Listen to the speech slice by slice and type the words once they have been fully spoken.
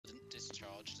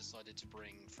Sarge decided to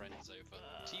bring friends over.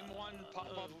 Team 1 pop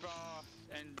up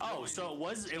and. Oh, so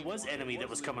it was enemy that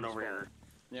was coming over here.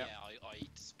 Yeah, I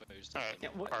disposed of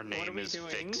them. Our name is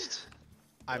fixed.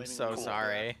 I'm so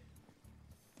sorry.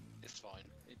 It's fine.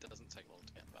 It doesn't take long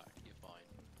to get back. You're fine.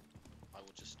 I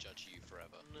will just judge you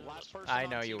forever. Last person I on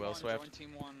know team you will, one, Swift. Join team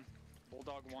 1.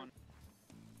 Bulldog 1.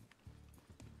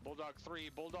 Bulldog 3.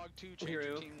 Bulldog 2. Change your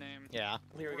Liru. team name. Yeah.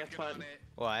 Liru, guess what?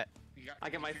 What? I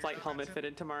get my flight helmet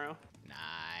fitted tomorrow.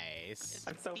 Nice.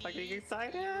 I'm so fucking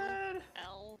excited!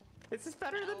 This is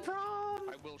better than prom!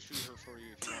 I will shoot her for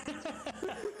you if you want me to.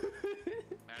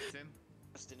 Madison?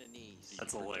 Just in a knees.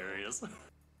 That's hilarious.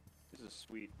 This is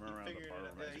sweet. Run around the bar.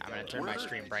 I'm gonna turn my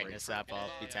stream brightness up. I'll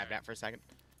be tapped out for a second.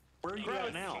 Where are you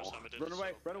at now? Run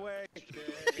away! Run away!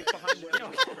 Get behind me.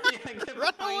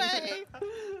 Run away!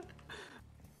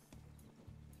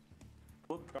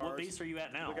 What base are you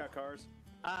at now? We got cars.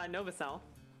 Novacell.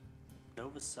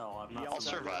 Novacell. I'm not. I'll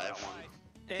survive.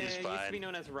 It He's used to fine. be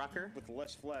known as Rucker. With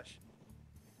less flesh.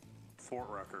 Fort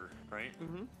Rucker, right?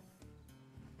 Mm-hmm.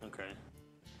 Okay.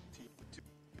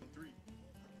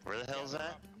 Where the hell's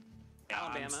that? Yeah,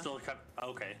 Alabama. I'm still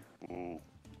okay. Ooh.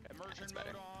 Immersion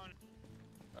mode on.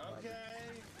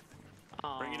 Okay.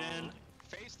 Aww. Bring it in.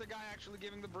 Face the guy actually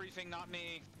giving the briefing, not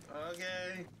me.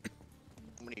 Okay.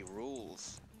 How many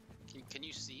rules? Can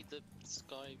you see the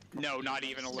sky? No, not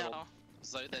even a little. No.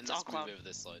 So then It's let's all move cloud. over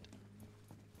this side.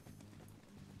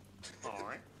 All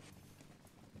right.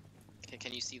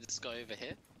 Can you see the sky over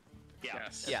here? Yeah.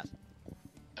 Yes. Yeah.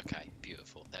 Okay,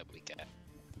 beautiful. There we go.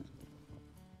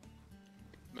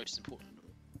 Most important.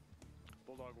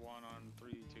 Bulldog 1 on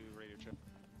 3-2 radio check.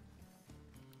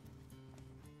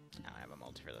 I don't have a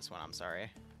multi for this one. I'm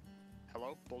sorry.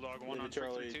 Hello? Bulldog 1 Lady on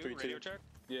Charlie, 3-2 radio check?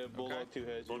 Yeah, Bulldog 2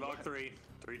 heads. Bulldog 3,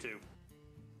 3-2.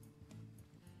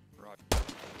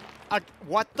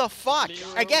 What the fuck?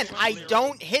 Liru, Again, I Liru.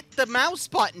 don't hit the mouse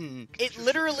button. It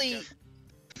literally.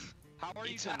 How are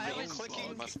you It's double amazing.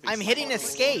 clicking? I'm hitting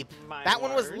escape. My That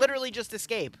one was lord. literally just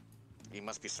escape. You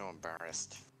must be so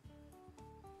embarrassed.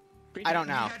 I don't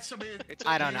know. It's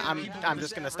I don't know. okay, I'm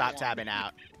just gonna stop everyone. tabbing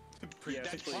out.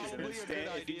 Yes, That's please. probably a good If you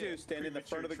idea. do, stand in the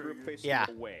front of the group facing Yeah.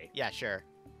 away. Yeah, sure.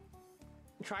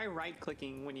 Try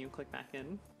right-clicking when you click back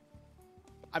in.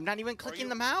 I'm not even clicking you-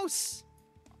 the mouse.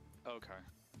 Okay.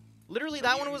 Literally,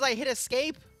 that one was I hit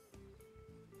escape.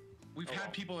 We've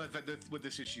had people with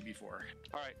this issue before.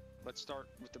 Alright, let's start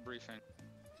with the briefing.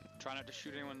 Try not to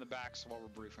shoot anyone in the backs while we're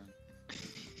briefing.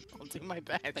 I'll do my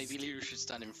best. Maybe Liru should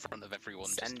stand in front of everyone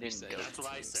just to be Sending safe. That's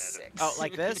what I said. Oh,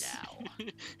 like this?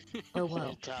 Oh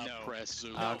wow. No. Press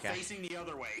zoom. No, Okay. facing the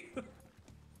other way.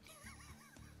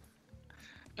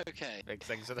 Okay. Big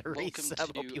things for the Welcome resub.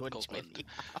 Hope you to enjoy Gosland. the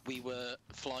We were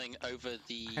flying over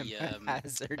the I'm a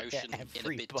hazard to ocean in a bid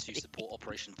everybody. to support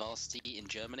Operation Varsity in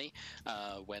Germany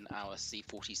when our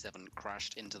C-47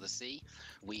 crashed into the sea.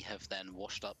 We have then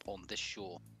washed up on this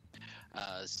shore.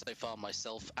 So far,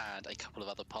 myself and a couple of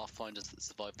other Pathfinders that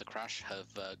survived the crash have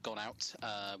gone out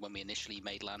when we initially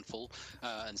made landfall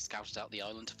and scouted out the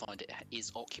island to find it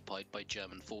is occupied by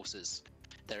German forces.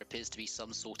 There appears to be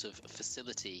some sort of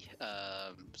facility,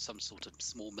 some sort of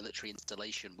small military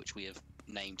installation, which we have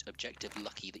named Objective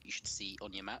Lucky, that you should see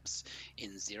on your maps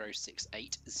in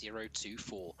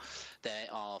 068024. There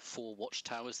are 4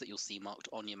 watchtowers that you'll see marked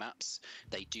on your maps.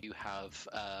 They do have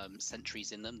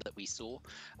sentries in them that we saw.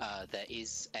 There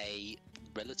is a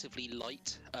relatively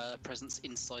light presence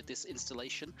inside this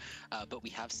installation, but we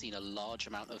have seen a large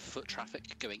amount of foot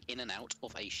traffic going in and out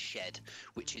of a shed,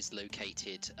 which is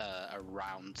located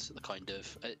around the kind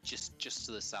of just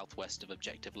to the southwest of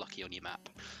Objective Lucky on your map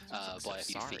by a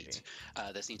few feet.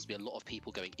 There seems to be a lot of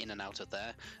people going in and out of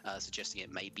there, suggesting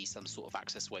it may be some sort of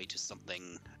access way to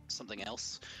something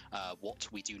else. What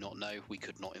we do not know. We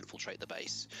could not infiltrate the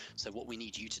base. So what we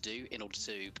need you to do in order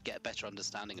to get a better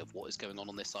understanding of what is going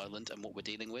on this island and what we're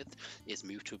dealing with is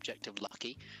move to Objective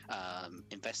Lucky,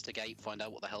 investigate, find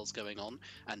out what the hell's going on,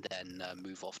 and then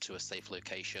move off to a safe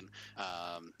location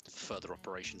for further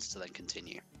operations to then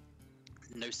continue.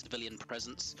 No civilian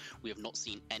presence. We have not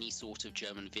seen any sort of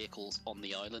German vehicles on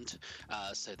the island,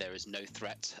 so there is no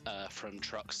threat from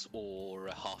trucks or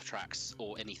half-tracks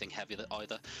or anything heavy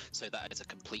either, so that is a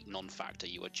complete non-factor.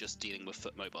 You are just dealing with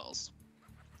foot mobiles.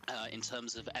 In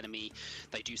terms of enemy,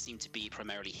 they do seem to be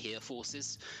primarily HERE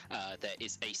forces. There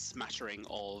is a smattering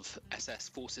of SS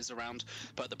forces around,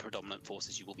 but the predominant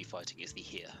forces you will be fighting is the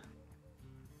HERE.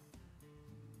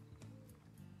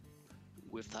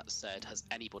 With that said, has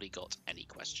anybody got any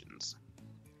questions?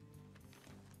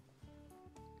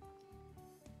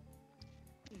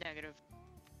 Negative.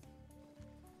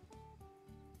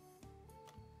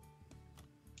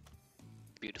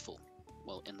 Beautiful.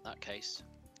 Well, in that case,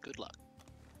 good luck.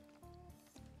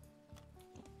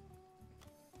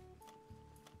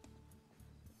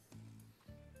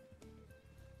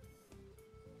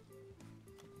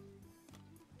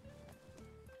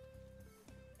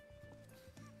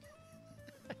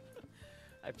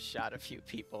 I've shot a few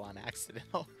people on accident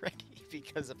already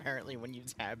because apparently when you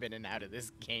tab in and out of this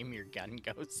game, your gun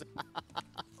goes off.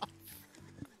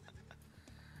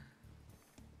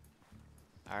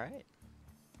 Alright.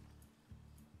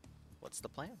 What's the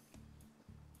plan?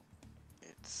 I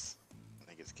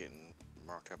think it's getting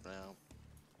marked up now.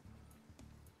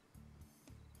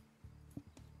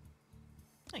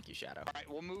 Thank you, Shadow. All right,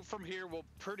 we'll move from here. We'll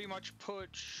pretty much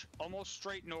push almost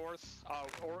straight north,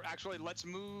 or actually, let's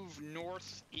move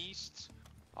northeast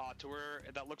to where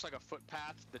that looks like a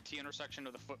footpath, the T intersection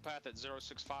of the footpath at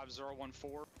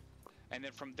 065014. And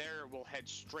then from there, we'll head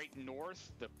straight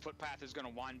north. The footpath is going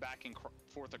to wind back and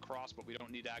forth across, but we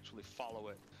don't need to actually follow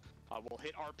it. We'll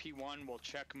hit RP1, we'll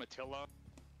check Matilla.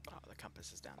 Oh, the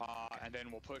compass is down. And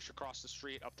then we'll push across the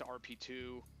street up to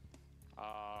RP2.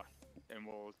 And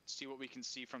we'll see what we can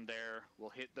see from there. We'll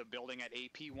hit the building at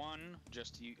AP1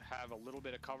 just to have a little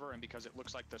bit of cover, and because it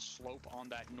looks like the slope on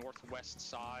that northwest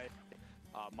side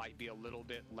might be a little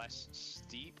bit less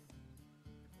steep.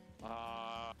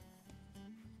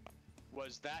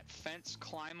 Was that fence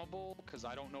climbable? Because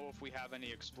I don't know if we have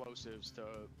any explosives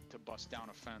to bust down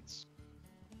a fence.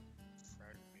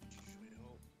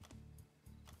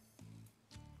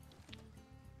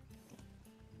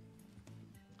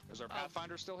 Is our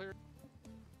Pathfinder still here?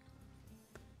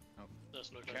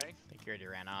 Doesn't look I Okay. think you already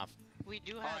ran off. We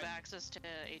do have access to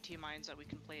AT mines that we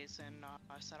can place and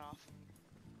set off.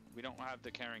 We don't have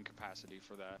the carrying capacity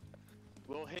for that.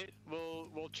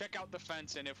 We'll check out the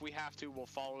fence, and if we have to, we'll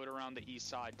follow it around the east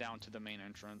side down to the main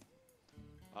entrance.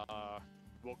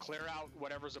 We'll clear out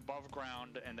whatever's above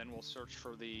ground, and then we'll search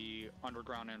for the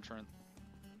underground entrance.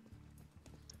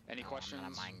 Any questions?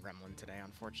 I'm not a mine gremlin today,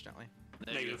 unfortunately.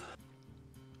 Negative.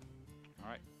 All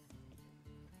right.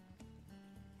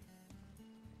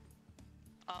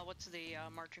 What's the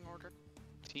marching order?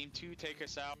 Team 2, take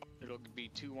us out. It'll be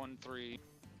 213.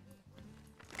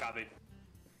 Copy.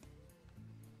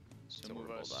 So move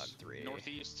we're us Bulldog 3.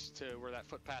 northeast to where that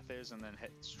footpath is, and then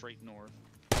head straight north.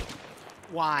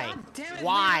 Why? God damn it,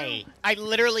 Why? I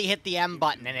literally hit the M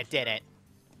button and it did it.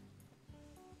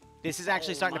 This is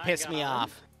actually starting to my piss me God.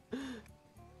 off.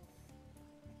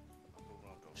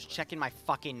 Just checking my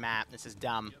fucking map. This is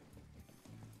dumb.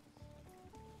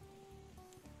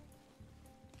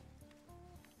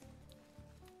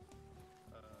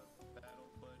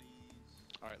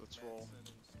 All right, let's roll.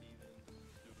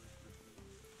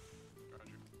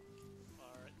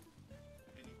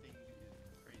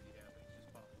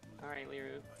 Alright,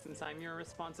 Liru. Since I'm your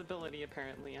responsibility,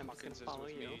 apparently, I'm just Hawkins gonna is follow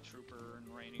with you. me, Trooper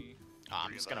and Rainey. Oh,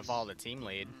 I'm just gonna follow the team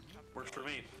lead. Works for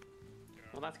me.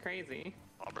 Well, that's crazy.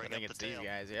 I'll I bring think up it's the these tail.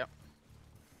 guys, yep.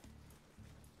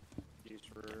 Getting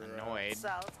annoyed. So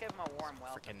let's give him a warm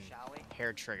welcome, Freaking shall we?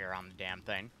 hair trigger on the damn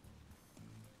thing.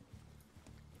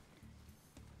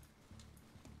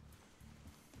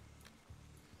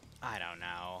 I don't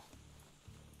know.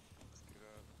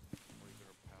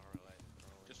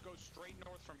 Just go straight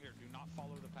north from here. Do not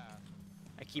follow the path.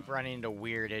 I keep running into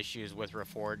weird issues with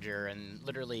Reforger, and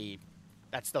literally,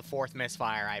 that's the 4th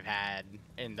misfire I've had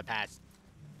in the past,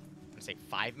 I'm gonna say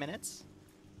 5 minutes?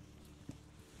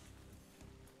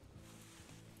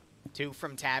 2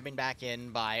 from tabbing back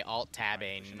in by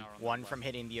alt-tabbing, 1 from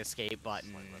hitting the escape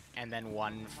button, and then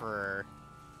 1 for...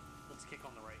 Let's kick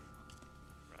on the right.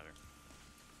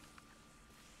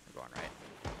 We're going right.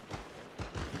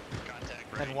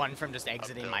 Contact Then right. 1 from just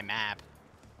exiting my map.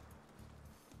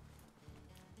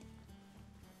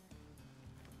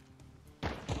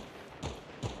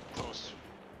 Close.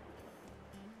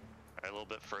 Alright, a little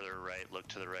bit further right. Look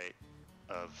to the right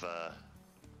of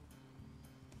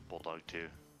Bulldog 2.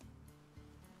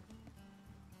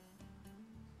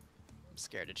 I'm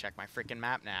scared to check my freaking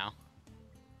map now.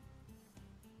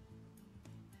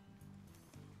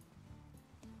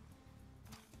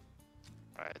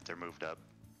 Alright, they're moved up.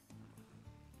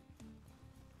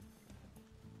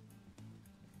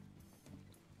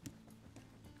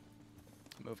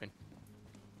 Moving.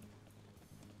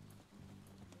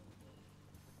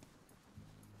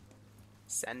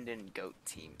 Send in Goat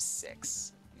Team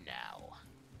 6 now.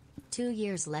 2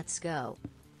 years, let's go.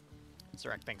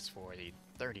 Zurek, thanks for the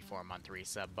 34-month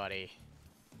resub, buddy.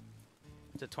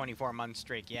 It's a 24-month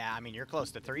streak. Yeah, I mean, you're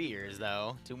close to 3 years,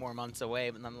 though. 2 more months away,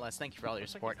 but nonetheless, thank you for all your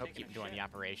support. Hope you keep enjoying the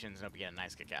operations, and hope you get a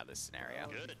nice kick out of this scenario.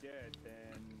 Good. Dead,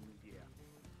 then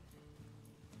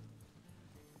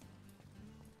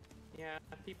yeah. Yeah,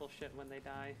 people shit when they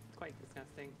die. It's quite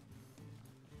disgusting.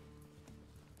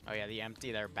 Oh yeah, the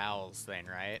empty their bowels thing,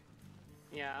 right?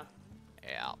 Yeah.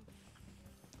 Yeah.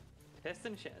 Piss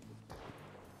and shit.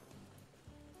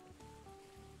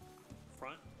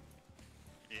 Front.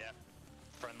 Yeah.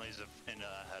 Friendlies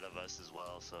ahead of us as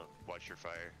well, so watch your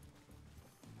fire.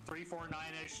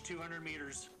 349-ish, 200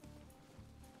 meters.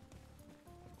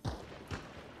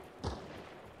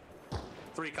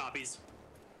 3 copies.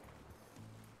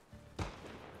 I'm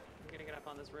gonna get up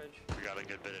on this ridge. We got a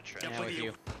good bit of trench. Yeah, with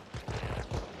you.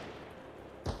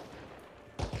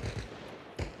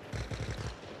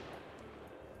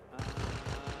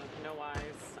 No eyes.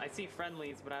 I see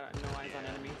friendlies, but I no eyes on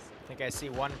enemies. I think I see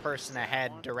one person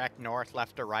ahead, direct north,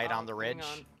 left or right on the ridge.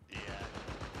 Hang on. Yeah.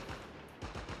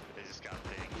 They just got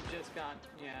pinged. You just got,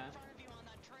 yeah.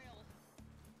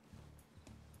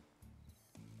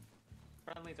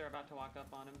 Friendlies are about to walk up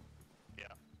on him. Yeah.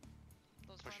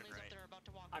 Those Pushing friendlies right. up there are about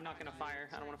to walk I'm not gonna fire.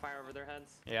 I don't want to fire over their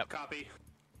heads. Yep. Copy.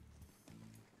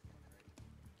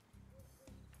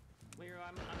 Liru,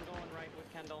 I'm going right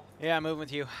with Kendall. Yeah, I'm moving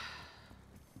with you.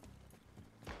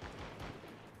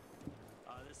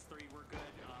 This 3, we're good.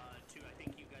 2, I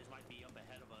think you guys might be up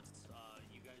ahead of us.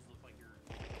 You guys look like you're...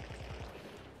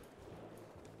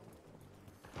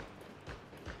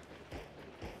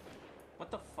 What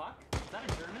the fuck? Is that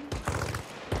a German?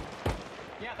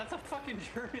 Yeah, that's a fucking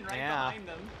German right Yeah. behind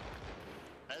them.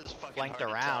 That is fucking Flanked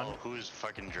hard around. to tell who's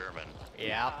fucking German.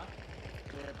 Yeah.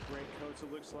 They have great coats,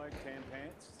 it looks like, tan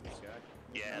pants. This guy.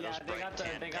 Yeah, Yeah, those they bright got the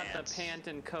tan pants. pant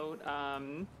and coat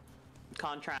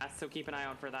contrast, so keep an eye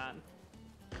out for that.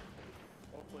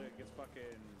 Hopefully it gets fucking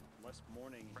less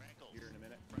morning here in a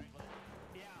minute.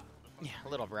 Yeah, a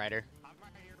little brighter. I'm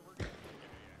right here, we're good.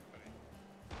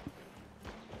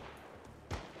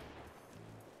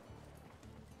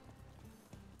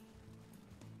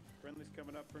 Friendly's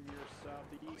coming up from your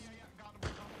southeast.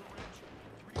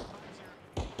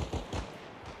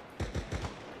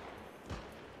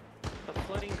 The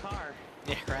floating car.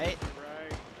 Yeah, right?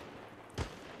 Right.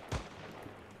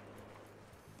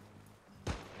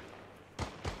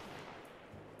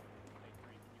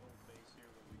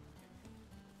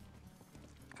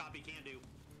 Copy, can do.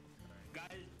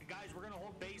 Guys, we're gonna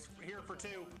hold base here for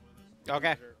 2.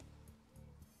 Okay.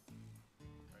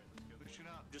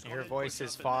 Just Your hold it, voice push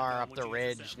is up, and far then up the once you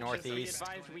ridge, set- northeast.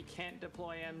 Be advised, we can't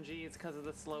deploy MGs because of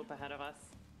the slope ahead of us.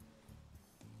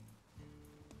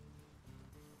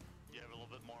 You have a little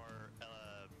bit more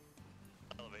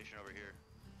elevation over here.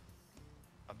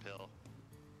 Uphill.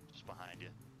 Just behind you.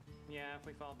 Yeah, if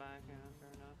we fall back, yeah, fair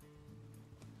enough.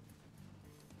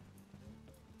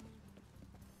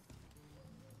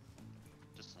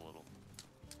 Just a little.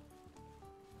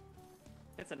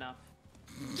 It's enough.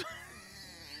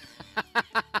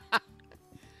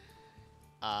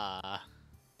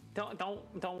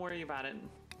 Don't worry about it.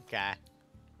 Okay.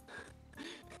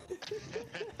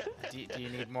 do you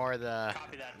need more of the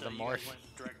Copy that. the You more? guys went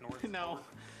direct north.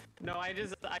 No,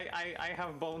 I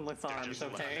have boneless arms, Just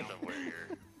okay? left of where you're.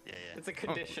 Yeah, yeah. It's a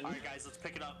condition. All right, guys, let's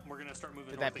pick it up. We're gonna start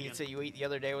moving Did north that pizza again. you ate the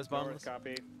other day was boneless?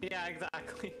 Copy. Yeah,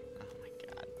 exactly. Oh my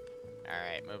god.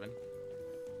 Alright, moving.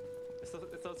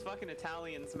 It's those fucking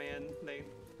Italians, man. They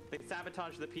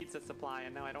sabotaged the pizza supply,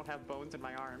 and now I don't have bones in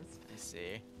my arms. I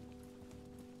see.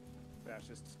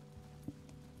 Fascists.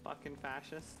 Fucking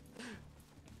fascist.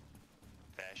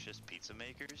 Fascist pizza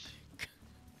makers.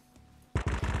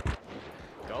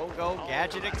 Go, Oh,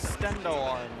 gadget extendo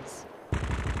arms.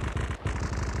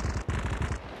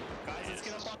 Guys, let's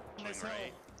get up on this hill.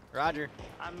 Right. Roger.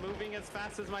 I'm moving as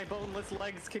fast as my boneless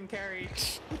legs can carry.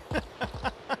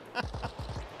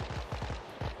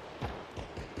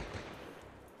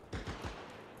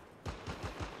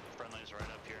 Friendly's right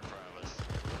up here in front of us.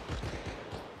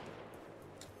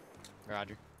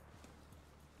 Roger.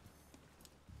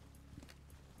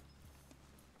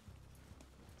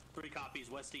 Three copies,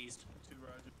 west east. 2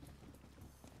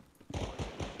 Roger.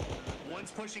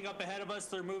 One's pushing up ahead of us.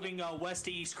 They're moving west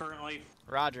to east currently.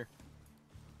 Roger.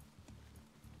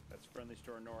 That's friendly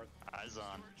store north. Eyes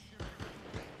on.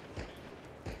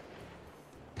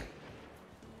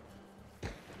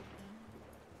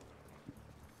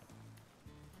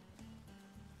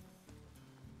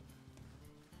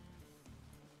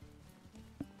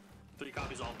 Three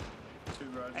copies all. 2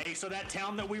 Roger. Hey, so that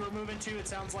town that we were moving to, it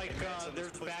sounds like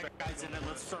there's bad guys in it.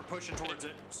 Let's start pushing towards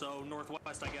it. So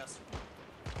northwest, I guess.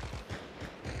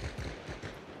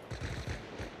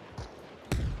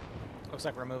 Looks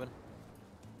like we're moving.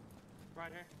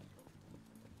 Right here.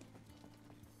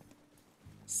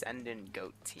 Send in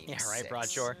goat team. Yeah, right, 6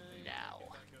 Broadshore. Now.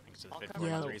 Thanks for the I'll 54 cover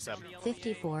Yo, month resub.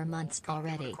 54 months I'm gonna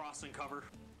already. cross and cover.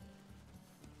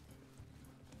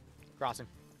 Crossing.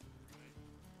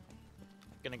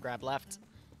 Gonna grab left.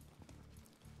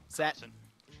 Set. Pushing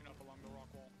up along the rock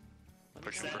wall.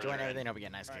 Pushing Doing further in. everything. Hope we get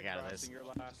a nice kick out of this. Your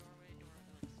last.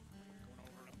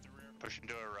 Pushing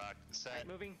to a rock. Set.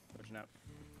 Moving. Pushing up.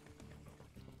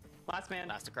 Last man.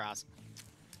 Last across.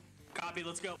 Copy,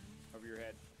 let's go. Over your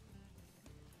head.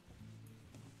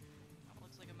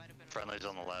 Looks like it might have been. Friendly's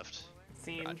on the left.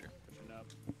 Seen. Roger. Pushing up.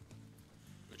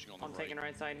 Pushing on the I'm right. taking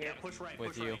right side here. Yeah, push right, With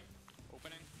push you. right.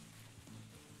 Opening.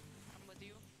 I'm with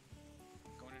you.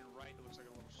 Going in right. It looks like a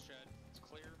little shed. It's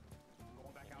clear.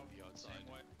 Going back out the outside.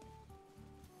 same way.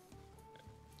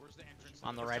 Where's the entrance?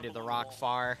 On the Push right up of the along rock wall.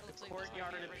 far. It looks like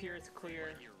Courtyard there's it one appears clear.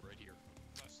 Right here, right here.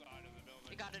 Left side of the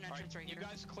building. You got an entrance right You here.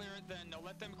 guys clear it then. No,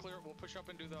 let them clear it. We'll push up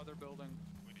and do the other building.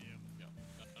 Yeah.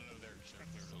 No, they're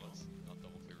clear, so let's not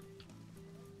double clear.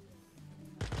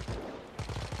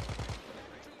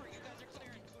 Trooper, you guys are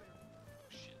clearing.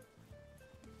 Shit.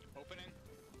 Opening.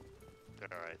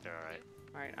 They're alright, they're alright.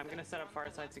 Alright, I'm gonna set up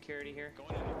far side security here.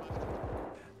 Going in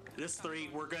left. This 3,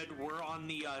 we're good. We're on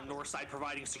the north side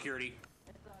providing security.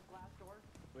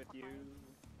 With you.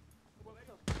 No,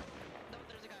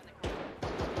 there's a guy in the corner.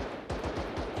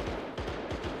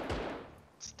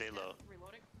 Stay low.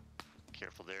 Reloading.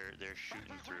 Careful, they're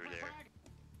shooting through there.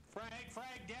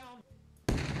 Frag down.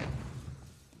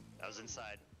 I was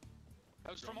inside.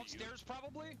 That was from upstairs,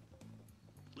 probably.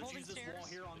 Let's Holding use this wall stairs.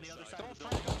 here on the other side Throw of the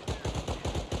frag building. up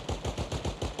there.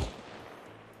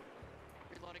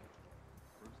 Reloading.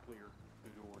 Room's clear.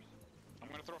 Two doors. I'm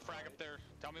gonna throw a frag up there.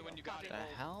 Tell me when you got Copy. it.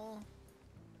 The hell?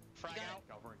 Frag You got out.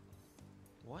 Covering.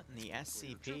 What in the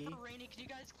SCP? Trooper Rainey, can you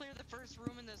guys clear the first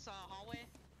room in this hallway?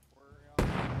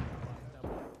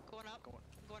 Going up.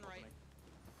 Going right.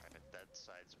 Alright, that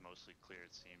side's mostly clear,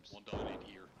 it seems. One dominate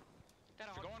here. Got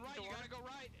If you're going right, you door. gotta go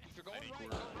right. If you're going I think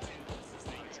right, we're- go right. This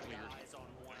is guys on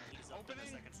one. He's up in the Opening.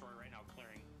 second story right now,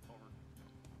 clearing. Over.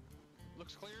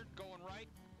 Looks cleared. Going right.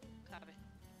 Copy.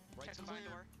 Right's Check the barn clear.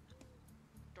 door.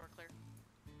 Door clear.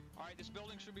 All right, this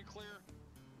building should be clear.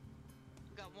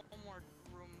 We got one more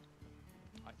room.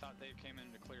 I thought they came in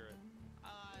to clear it.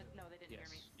 No, they didn't hear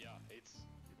me. Yeah, it's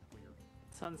Clear.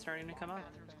 Sun's starting to come up.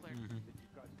 Bathroom's clear. Mm-hmm. Did you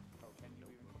guys? Oh, can you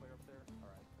even clear up there? All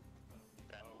right.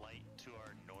 That light to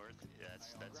our north,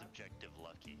 that's objective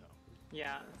lucky.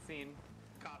 Yeah, seen.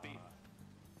 Copy.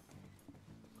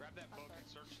 Grab that book and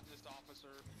search this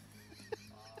officer.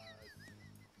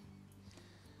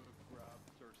 grab,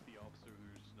 search the officer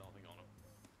who's nothing on him.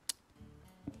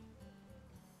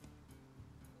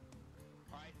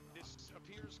 All right, this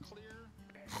appears clear.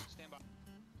 Stand by.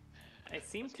 I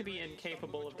seem to be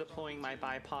incapable of deploying my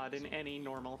bipod in any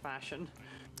normal fashion.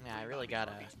 Yeah, I really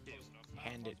gotta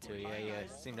hand it to you. You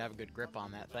seem to have a good grip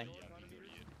on that thing.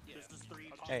 This is 3.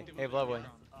 Hey, Bloodboy.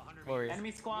 100 Where is?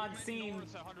 Enemy squad seen.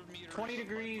 North, 100 meters. 20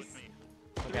 degrees.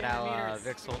 Look at how 300 meters.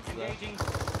 Vix holds the Engaging.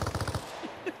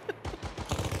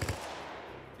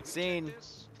 scene.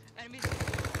 This. Enemies. There,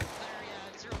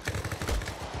 yeah, 0.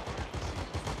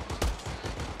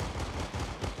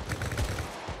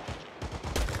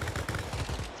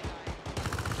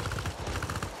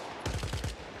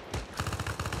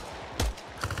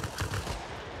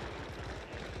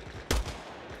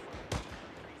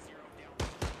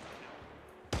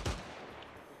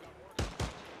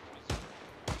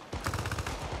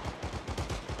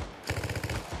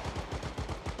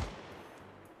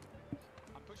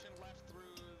 I'm pushing left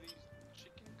through these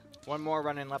chicken coops. One more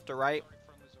running left to right. Starting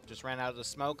from the zone. Just ran out of the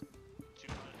smoke.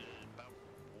 200,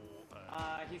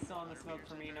 about, He's still in the smoke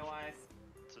for me, no eyes.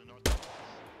 to the north.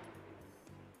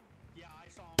 Yeah, I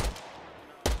saw him.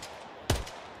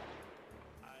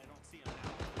 I don't see him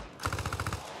now.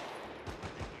 I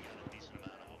think we got a decent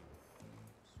amount of them.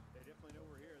 They definitely know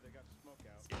we're here. They got smoke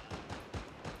out.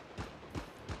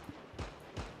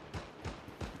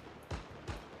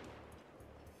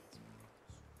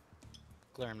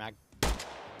 Clearing mag.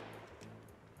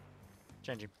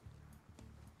 Changing.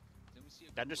 Then we see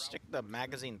a Did I just route. stick the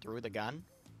magazine through the gun?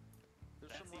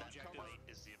 There's That's some the rock objective. cover.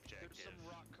 Is the There's objective. some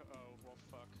rock. Oh well,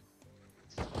 fuck.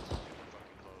 It's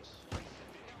fucking close. Yeah,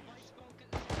 white smoke is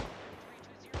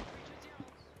 320. 320.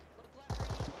 Look left,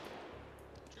 Rainey.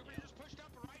 Trooper, you just pushed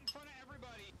up right in front of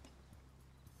everybody.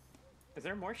 Is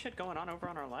there more shit going on over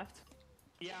on our left?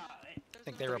 Yeah, I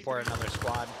think they reported another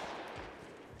squad.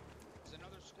 There's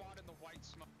another squad in the white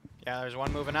smoke. Yeah, there's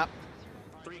one moving up.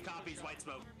 3 copies, white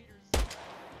smoke. 100 meters.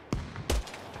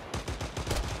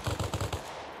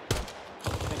 I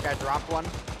think I dropped one.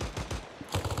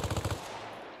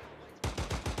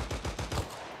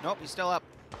 Nope, he's still up.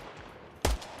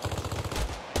 He's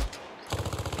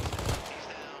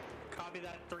down. Copy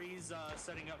that. 3's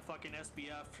setting up fucking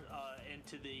SBF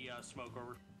into the smoke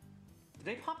over.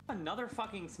 Did they pop another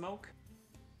fucking smoke?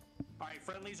 Alright,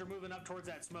 friendlies are moving up towards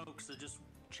that smoke, so just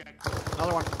check.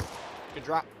 Another one. Good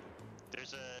drop.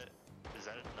 There's a... Is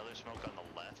that another smoke on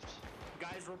the left?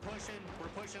 Guys, we're pushing. We're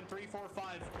pushing 3, 4,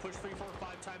 5. Push 3, 4,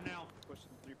 5 time now. Pushing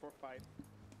 3, 4, 5.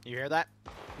 You hear that?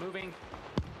 Moving.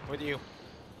 With you.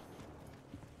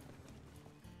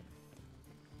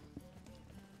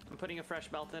 I'm putting a fresh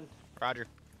belt in. Roger.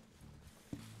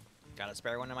 Got a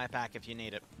spare one in my pack if you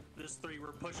need it. This 3,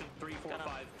 we're pushing 3, 4,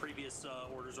 5. Previous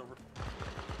orders over.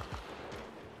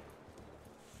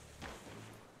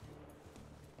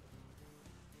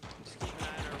 Just keep an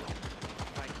eye on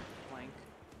our right flank.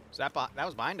 So that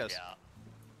was behind us. Yeah.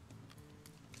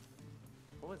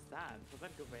 What was that? Was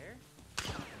that Gobert?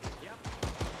 Yep.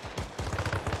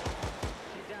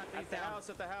 He's down. He's down.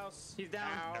 At the house. He's down.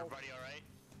 Ow. Everybody alright?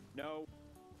 No.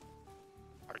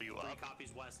 Are you 3 up?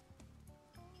 copies west.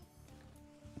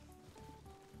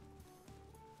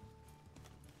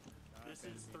 This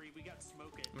is 3. We got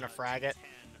smoke at I'm gonna frag it.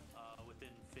 10, within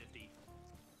 50.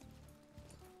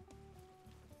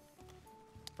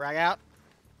 Frag out.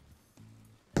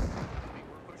 We're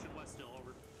pushing west still,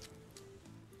 over.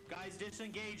 Guys,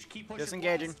 disengage. Keep pushing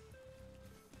Disengaging. west.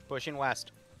 Pushing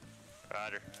west.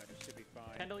 Roger. It should be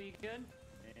fine. Kendall, you good?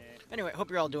 Anyway, hope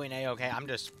you're all doing A-okay.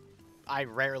 I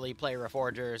rarely play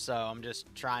Reforger, so I'm just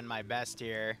trying my best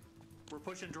here. We're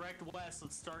pushing direct west.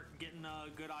 Let's start getting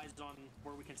good eyes on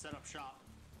where we can set up shop.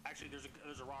 Actually,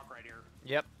 there's a rock right here.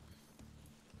 Yep.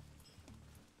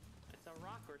 It's a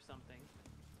rock or something.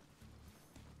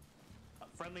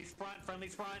 Friendly's front.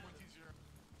 Friendly's front.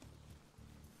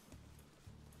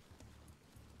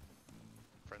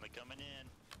 Friendly coming in.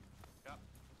 Yep.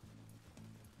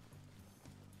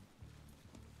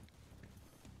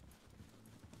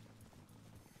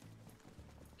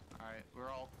 Alright,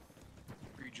 we're all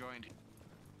rejoined.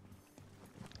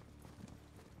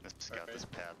 Let's scout this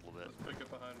path a little bit. Let's pick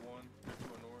up behind 1, get to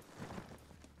a north.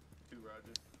 2,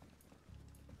 roger.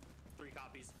 3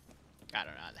 copies. I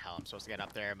don't know how the hell I'm supposed to get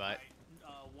up there, but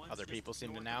One's other just people seem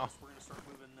to north know. of us. We're gonna start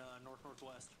moving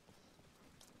north-northwest.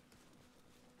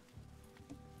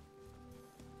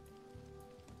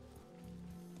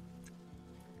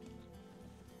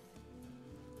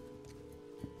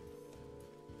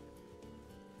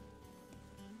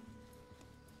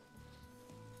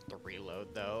 The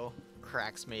reload, though,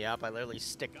 cracks me up. I literally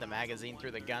stick the magazine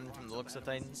through the gun from the looks of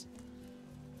things.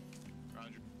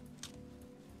 Roger.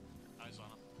 Eyes on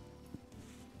him.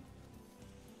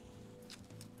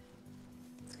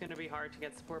 It's gonna be hard to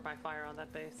get support by fire on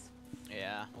that base.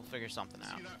 Yeah, we'll figure something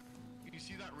out. You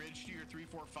see that ridge to your 3,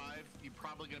 4, 5? You're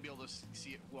probably going to be able to see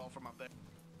it well from up there.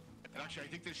 And actually, I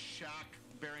think this shack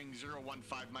bearing 015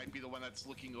 might be the one that's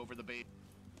looking over the base.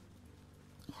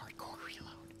 Hardcore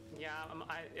reload. Yeah,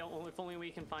 if only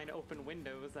we can find open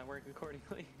windows that work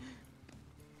accordingly.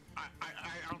 I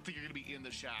don't think you're going to be in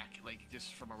the shack, like,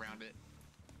 just from around it.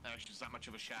 Actually, it's not much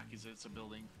of a shack, it's a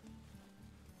building.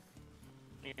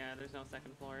 Yeah, there's no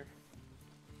second floor.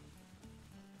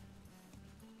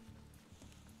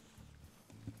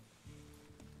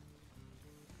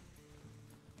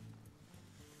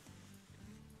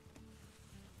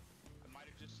 I might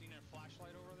have just seen a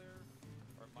flashlight over there,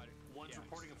 or it might have. One's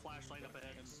reporting a flashlight up ahead.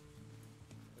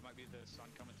 It might be the sun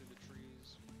coming through the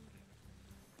trees.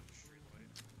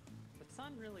 The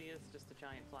sun really is just a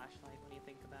giant flashlight when you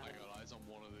think about it. I got eyes on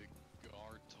one of the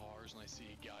guard towers and I see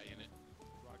a guy in it.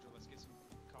 Roger, let's get some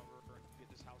cover and get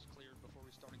this house cleared before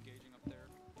we start engaging up there.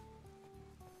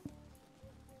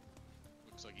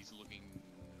 Looks like he's looking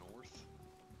north.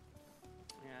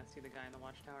 Yeah, I see the guy in the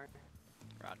watchtower.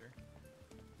 Roger.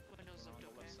 Windows On looked the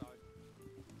okay. left side.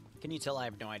 Can you tell I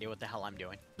have no idea what the hell I'm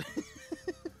doing?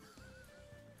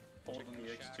 Holding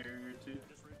the exterior too.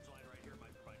 This ridge line right here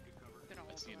might provide good cover. Gonna I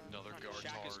hold see the another front guard door.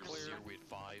 Shack is tower clear. here with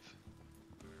 5.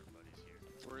 Everybody's here.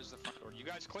 Where is the front door? You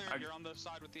guys clear? You're on the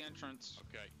side with the entrance.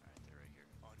 Okay, Alright, they're right here.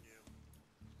 On you.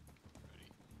 ready.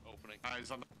 Opening.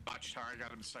 Eyes on the watchtower, I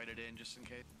got him sighted in just in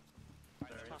case.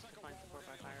 It's tough to find support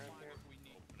by fire up here.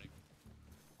 Opening.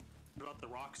 What about the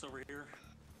rocks over here?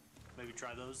 Maybe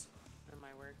try those. That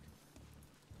might work.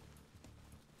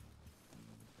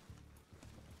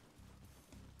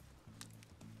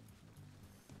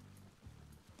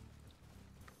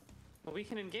 Well, we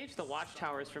can engage the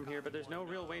watchtowers from here, but there's no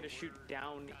real way to shoot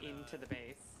down into the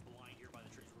base. Lying here by the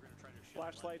trees. We're gonna try to shoot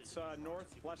Flashlights north.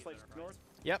 Flashlights north.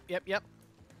 Yep, yep, yep.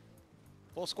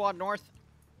 Full squad north.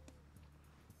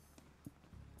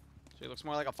 So he looks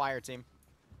more like a fire team.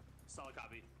 Solid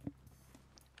copy.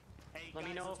 Hey, Let me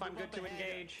guys, know let's if I'm move good up to ahead.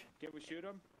 engage. Can we shoot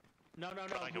them? No,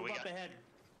 Like, move we up got- ahead.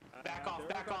 Back off,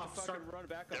 back off. Start. Run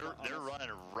back They're running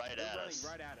right at us.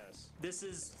 Right at us. This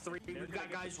is 3. We've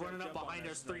got guys running up behind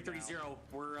us. 330.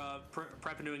 We're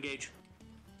prepping to engage.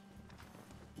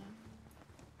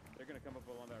 They're gonna come up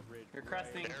along that ridge. You're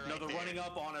cresting. No, they're running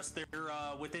up on us. They're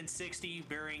within 60,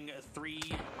 bearing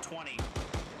 320.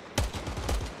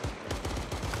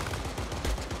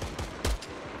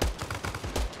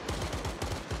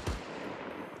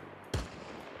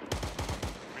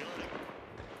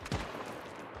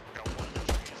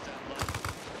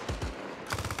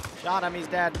 Shot him, he's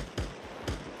dead.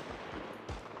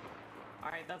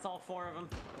 Alright, that's all 4 of them.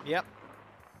 Yep.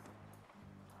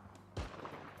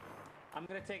 I'm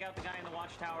gonna take out the guy in the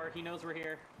watchtower. He knows we're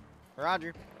here.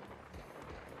 Roger.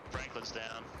 Franklin's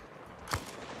down.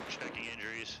 Checking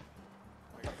injuries.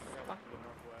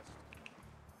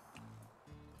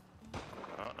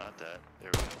 Oh, not that.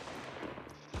 There we go.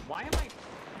 Why am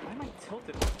I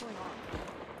tilted? What's going on?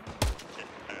 Yeah,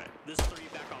 alright. This 3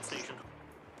 back on station.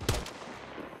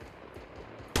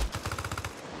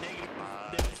 Negative.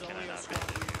 There's only a squad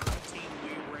team. We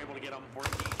were able to get them. We're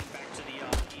engaging back to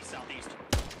the east-southeast.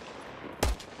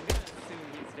 I'm gonna assume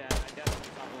he's dead. I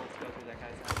definitely saw bullets go through that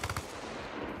guy's head.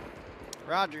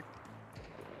 Roger.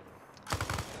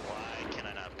 Why can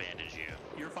I not bandage you?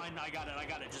 You're fine. I got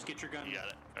it. Just get your gun You got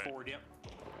it. All right. forward. Yep.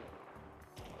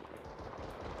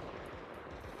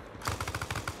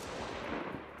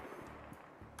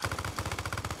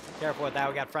 Careful with that,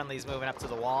 we got friendlies moving up to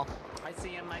the wall. I see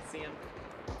him. I see him.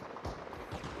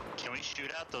 Can we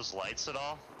shoot out those lights at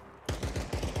all?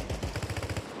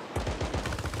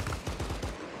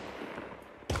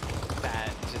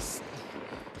 That just...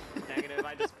 Negative.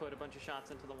 I just put a bunch of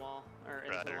shots into the wall or into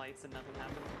the Roger. lights and nothing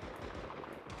happened.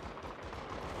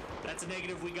 That's a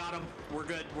negative. We got them. We're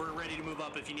good. We're ready to move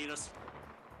up if you need us.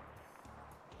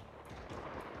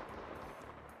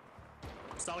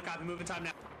 Solid copy. Moving time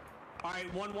now. All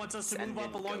right, 1 wants us to Send move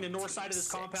up in along the goat north side of this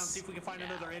team compound, 6 see if we can find now.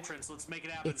 another entrance. Let's make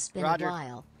it happen. It's been Roger. a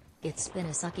while. It's been a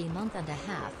sucky month and a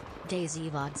half.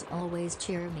 Daisy VODs always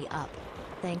cheer me up.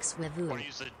 Thanks, Wivu. Want to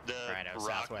use the Righto,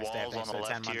 rock Southwest Ave, walls thanks on for the the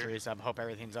left 10 month here? resub. Hope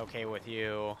everything's okay with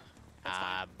you.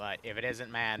 But if it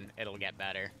isn't, man, it'll get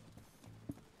better.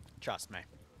 Trust me.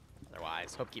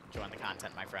 Otherwise, hope you keep enjoying the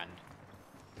content, my friend.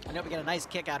 I know we get a nice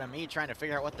kick out of me trying to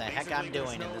figure out what the heck I'm Basically, there's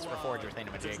doing in this Reforger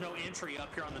thingamajig. There's no entry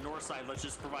up here on the north side. Let's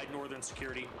just provide northern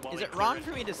security. While Is they it clear wrong for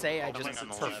me to say I Unless just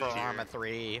it's prefer left here. Arma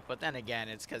 3? But then again,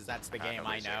 it's because that's the game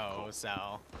I know, so... You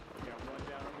got one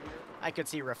down over here. I could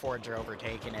see Reforger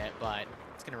overtaking it, but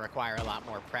it's going to require a lot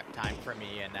more prep time for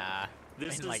me and,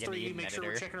 This in is like an 3. Eden Make sure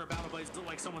we're editor. checking our battle blades. Look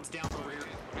like someone's down over here.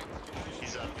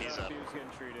 He's up, he's up. He was getting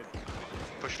treated.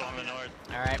 Push along the north.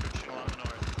 Alright, Push along the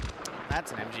north.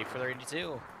 that's an MG for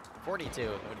 32. 42. It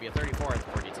would be a 34 at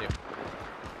 42.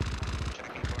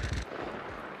 Checking corner.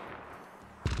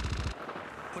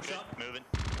 Push Good, up. moving.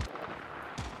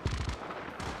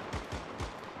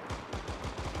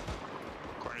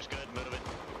 Corner's good, moving.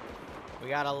 We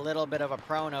got a little bit of a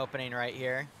prone opening right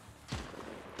here.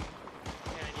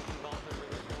 Yeah, and you can vault over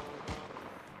this wall as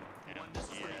well. One, this is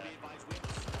where you be advised. We have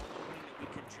a small opening that we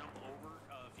can jump over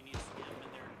if you need us to get them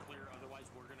in there and clear. Otherwise,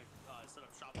 we're going to set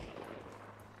up shop on the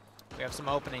north. We have some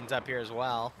openings up here as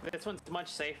well. This one's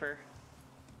much safer.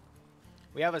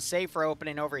 We have a safer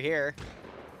opening over here.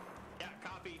 Yeah,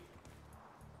 copy.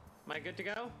 Am I good to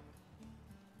go?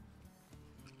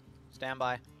 Stand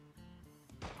by.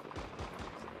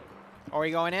 Are we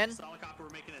going in? Solid copy. We're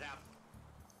making it happen.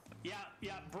 Yeah,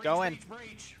 yeah. Breach, Go in.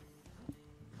 breach.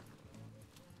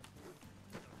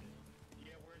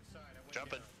 Yeah, we're inside. I went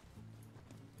Jumping.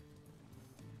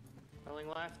 Rolling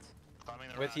left. Climbing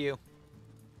the With rock. you.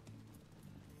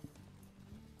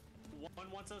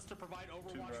 One wants us to provide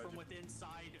overwatch from within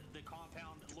inside the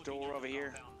compound. Door over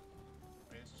here.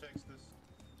 Lance checks this.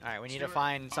 Alright, we need to Stuart,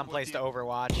 find I'm someplace with to you.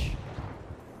 overwatch.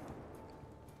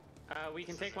 We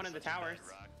can take one of the towers.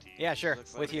 Yeah, sure.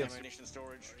 With you. Ammunition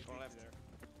storage. Going left there.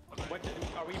 What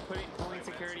are we pulling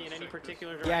security in any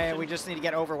particular direction? Yeah, yeah, we just need to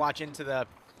get overwatch into the...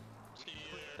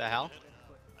 The hell?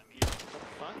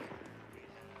 Fuck?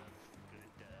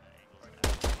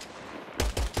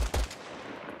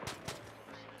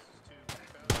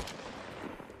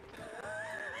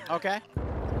 Okay.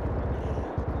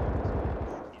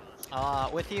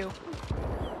 With you.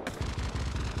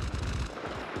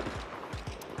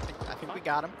 I think we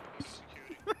got him.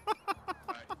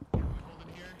 Alright,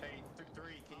 holding here. Hey,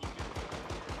 3, can you get...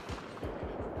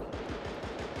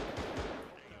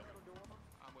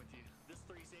 I'm with you. This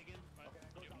 3 again.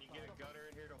 Can you get a gunner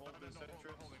in here to hold this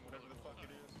entrance, whatever the fuck it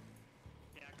is?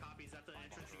 Yeah, copy. Is that the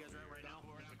entrance you guys are at right now?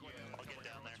 I'll get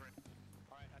down there.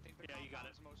 Alright, I think the Yeah, you got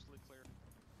it. compound's mostly clear.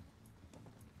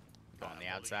 people on the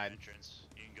outside. Entrance.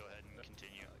 You can go ahead and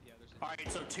continue. Yeah, there's All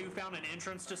right, so 2 found an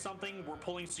entrance to something. We're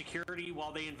pulling security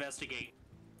while they investigate.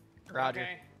 Roger.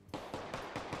 Okay.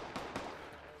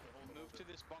 Move to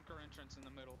this bunker entrance in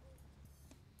the middle.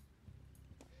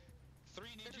 3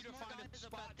 need you to find a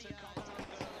spot to cover the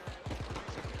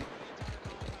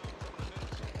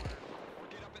or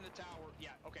get up in the tower. Yeah,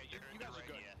 okay, you guys are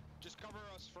good. Just cover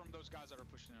us from those guys that are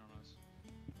pushing in on us.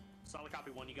 Solid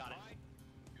copy 1, you got it.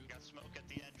 You got smoke at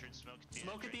the entrance. Smoke at the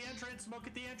Smoke at the entrance. entrance, smoke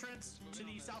at the entrance to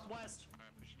the southwest.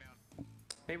 Alright, pushing down.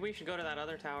 Maybe we should go to that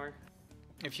other tower.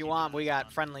 If you want, we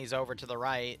got friendlies over to the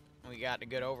right. We got a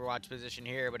good overwatch position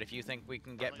here, but if you think we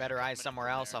can get better eyes somewhere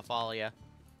else, I'll follow you.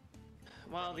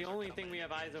 Well, the only thing we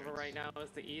have eyes over right now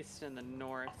is the east and the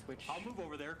north, which... I'll move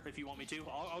over there if you want me to.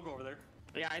 I'll go over there.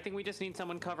 Yeah, I think we just need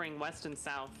someone covering west and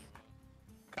south.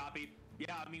 Copy.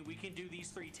 Yeah, I mean, we can do these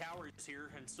 3 towers here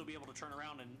and still be able to turn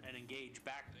around and engage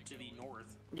back to the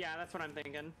north. Yeah, that's what I'm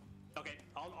thinking. Okay,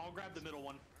 I'll grab the middle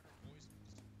one.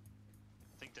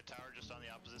 Think the tower just on the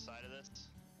opposite side of this?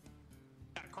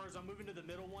 Yeah, Cars, I'm moving to the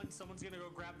middle one. Someone's gonna go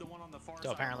grab the one on the far side.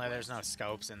 So apparently on the there's no west.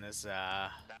 scopes in this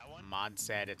one? mod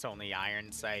set. It's only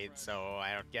iron sight, so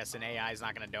I don't guess an AI is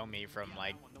not going to dome me from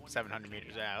like 700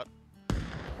 meters out.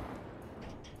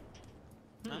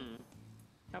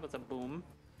 That was a boom.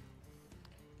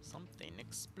 Something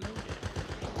exploded.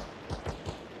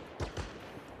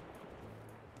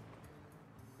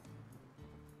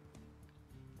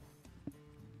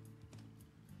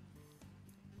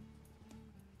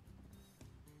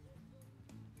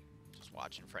 Just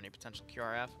watching for any potential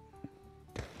QRF.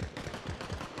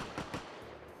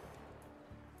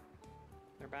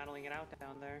 They're battling it out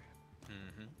down there.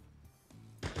 Mm-hmm.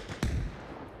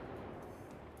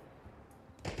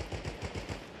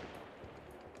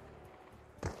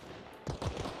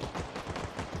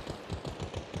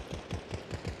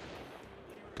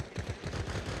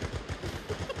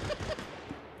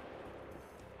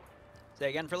 Say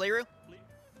again for Liru?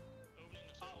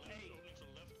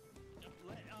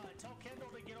 Tell Kendall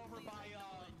to get over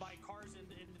by Cars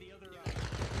into the other.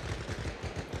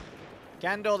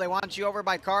 Kendall, they want you over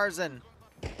by Carson.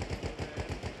 Cars,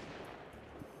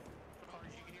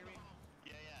 you can hear me?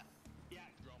 Yeah. Yeah.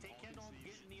 Take Kendall and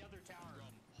get in the other tower.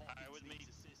 Alright, with me.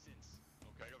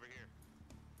 Right over here.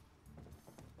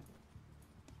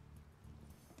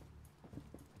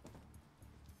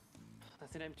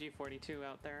 That's an MG42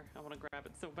 out there. I want to grab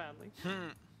it so badly.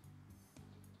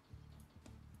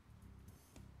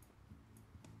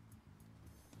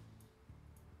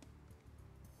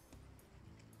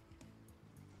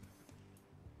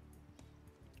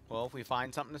 Well, if we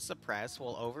find something to suppress,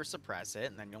 we'll over-suppress it,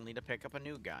 and then you'll need to pick up a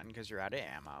new gun because you're out of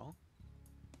ammo.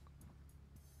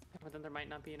 But then there might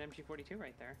not be an MG42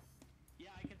 right there. Yeah,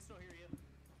 I can still hear you.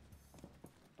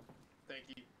 Thank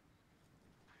you.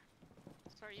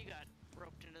 Sorry, you got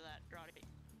roped into that, Roddy.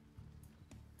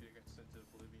 You got sent to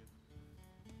oblivion.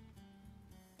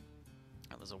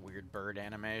 That was a weird bird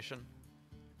animation.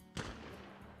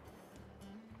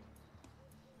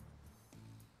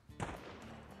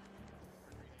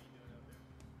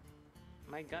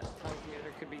 My gut tells me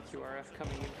there could be QRF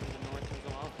coming in from the north as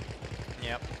well.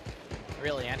 Yep.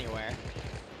 Really anywhere.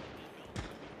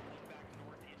 Back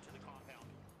north into the compound.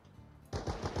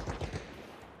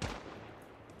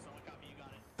 Solid copy, you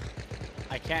got it.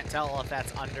 I can't tell if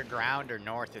that's underground or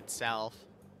north itself.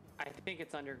 I think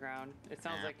it's underground. It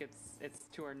sounds Yeah. like it's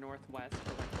to our northwest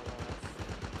or like below us.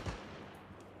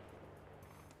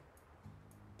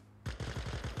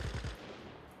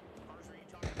 Cars, are you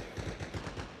talking to?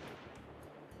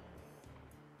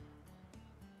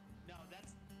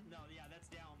 That's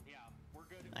down. Yeah, we're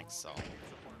good. Thanks, We're all Saul. good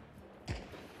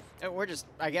with your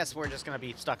support. I guess we're just gonna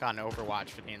be stuck on Overwatch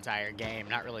for the entire game,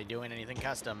 not really doing anything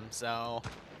custom, so...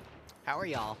 How are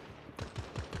y'all?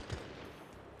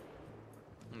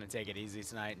 I'm gonna take it easy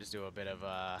tonight and just do a bit of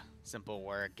simple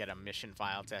work, get a mission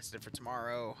file tested for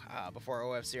tomorrow before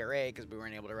OFCRA, because we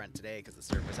weren't able to rent today because the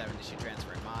server was having issue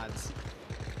transferring mods.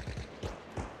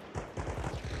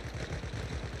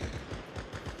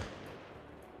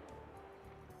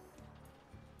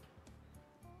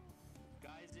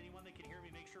 Guys, anyone that can hear me,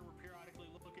 make sure we're periodically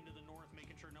looking to the north,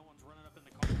 making sure no one's running up in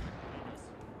the car behind us.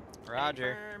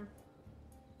 Roger. Confirm.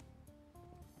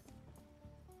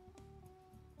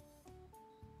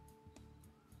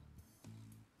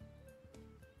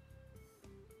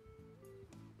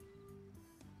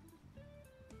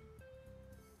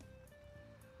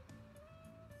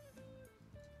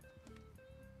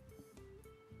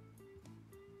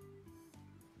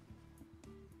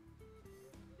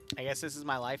 I guess this is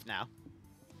my life now.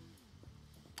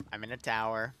 I'm in a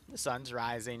tower. The sun's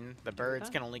rising. The birds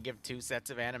can only give 2 sets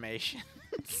of animations.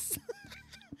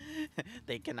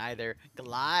 They can either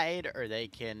glide or they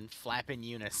can flap in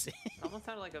unison. It almost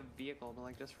sounded like a vehicle, but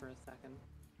like just for a second.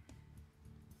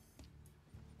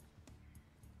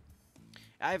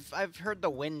 I've heard the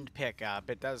wind pick up.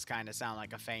 It does kind of sound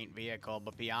like a faint vehicle,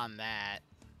 but beyond that,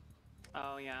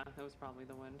 Oh yeah, it was probably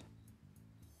the wind.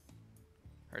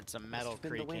 heard some metal have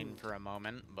been the creaking wind. for a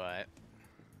moment, but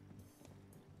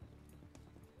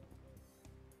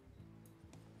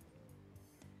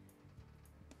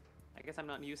I guess I'm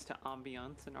not used to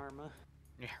ambiance in Arma.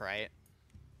 yeah, right.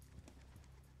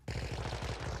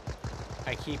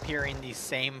 I keep hearing these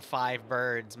same 5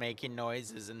 birds making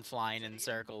noises and flying in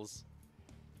circles.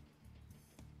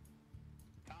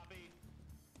 Copy.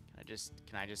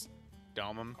 Can I just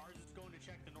dome them? Cars is going to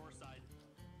check the north side.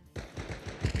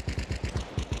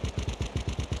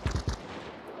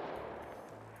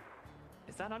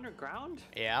 Is that underground?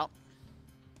 Yeah.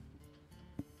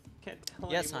 Can't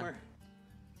tell Yes, hon. anymore.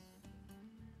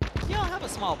 Yeah, I'll have a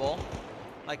small bowl.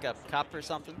 Like a cup or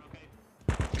something.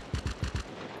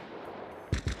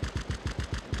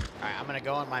 Alright, I'm gonna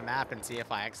go on my map and see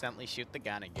if I accidentally shoot the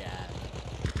gun again. Are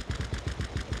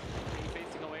you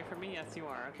facing away from me? Yes, you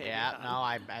are. Okay. Yeah, good no,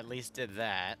 job. I at least did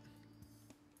that.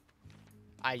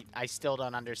 I still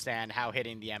don't understand how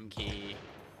hitting the M key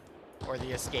or the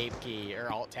escape key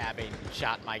or alt tabbing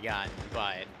shot my gun,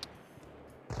 but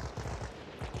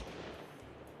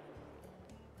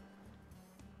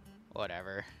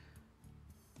whatever.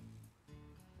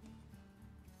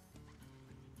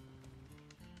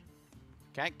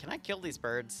 Can I kill these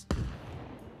birds?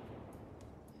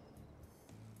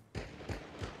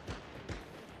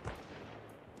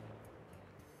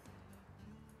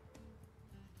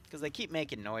 Because they keep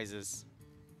making noises.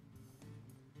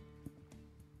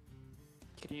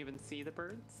 Can you even see the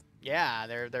birds? Yeah,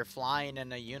 they're flying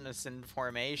in a unison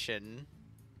formation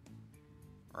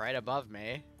right above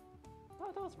me.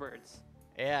 Oh, those birds.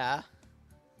 Yeah.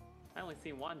 I only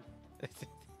see one.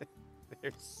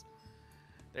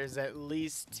 There's at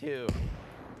least 2.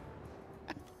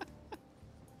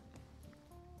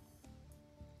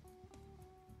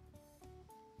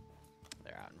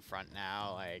 They're out in front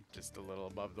now, like just a little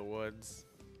above the woods.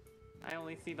 I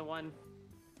only see the one.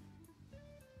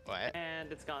 What? And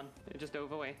it's gone. It just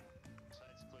dove away.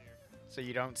 Side's clear. So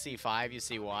you don't see 5, you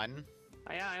see 1?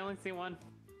 Oh, yeah, I only see one.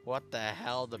 What the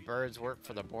hell? The birds work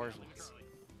for the Borsians.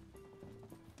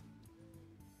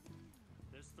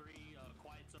 There's 3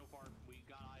 quiet so far. We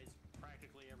got eyes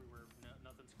practically everywhere.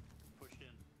 Nothing's pushed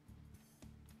in.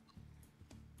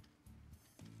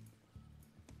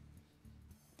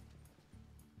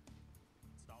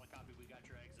 Solid copy. We got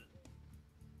your exit.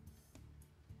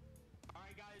 All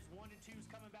right, guys. 1 and 2's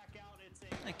coming back out. It's a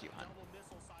Thank you, hon. double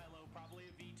missile silo, probably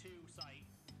a V2 site.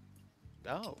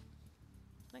 Oh.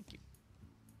 Thank you.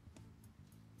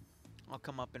 I'll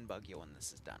come up and bug you when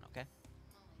this is done, okay?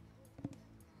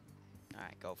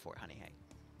 Alright, go for it, honey. Hey.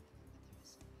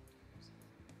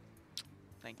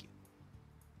 Thank you.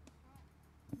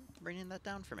 Bringing that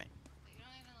down for me. You don't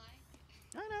even like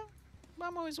it. I know. But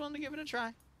I'm always willing to give it a try.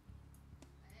 It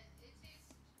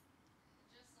tastes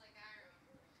just like I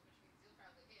remember, which means you'll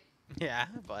probably hate it. Yeah,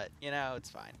 but, you know, it's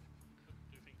fine.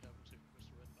 Do you think that was Mr.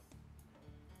 Red Button?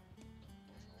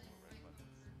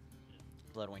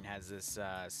 Bloodwing has this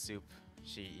soup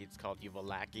she eats called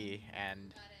uvalaki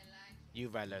and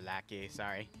uvalaki,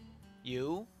 sorry.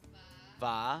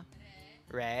 Va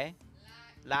re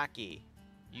laki.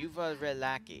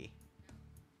 Uvarelaki.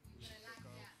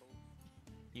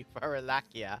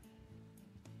 Uvarelakia.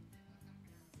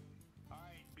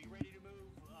 Alright, be ready to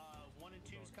move. 1 and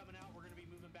 2's coming out. We're going to be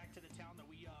moving back to the town that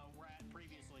we were at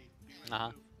previously. Be ready to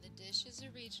move. The dish is a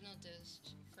regional dish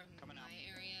from my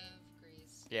area of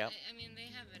Greece. Yep. I mean, they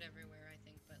have it everywhere, I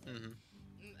think, but like,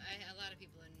 a lot of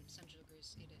people in central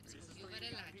Greece eat it. It's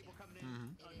uvarelaki. People coming in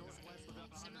northwest of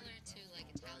Similar to like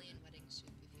Italian wedding soup,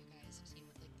 if you guys have seen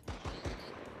with like the meatball in it.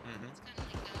 It's kind of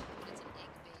like that, but it's an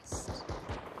egg-based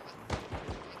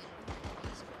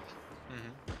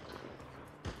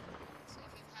So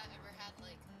if you've ever had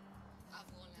like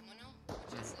avolemono,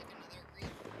 which is like another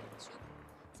Greek soup,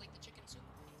 it's like the chicken soup,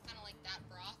 kind of like that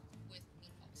broth with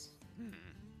meatballs.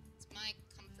 It's my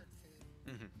comfort food.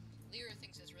 Liru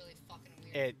thinks it's really fucking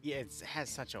weird. It has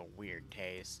such a weird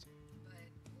taste.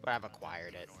 But I've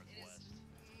acquired it.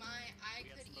 I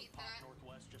could eat that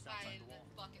by the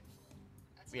bucket full.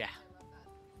 That's Yeah. how much I love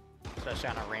that. Especially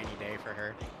on a rainy day for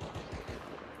her.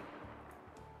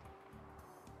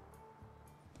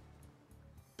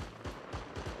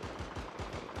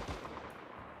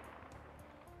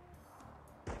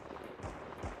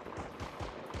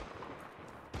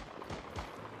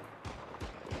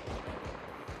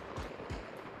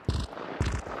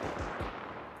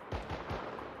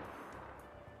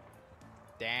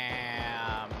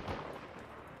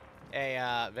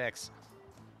 Vix.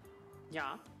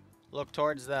 Yeah. Look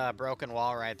towards the broken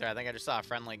wall right there. I think I just saw a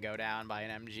friendly go down by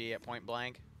an MG at point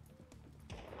blank.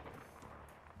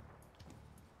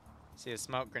 See a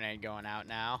smoke grenade going out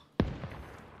now.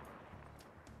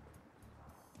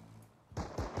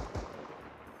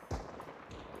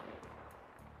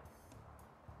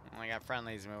 Only got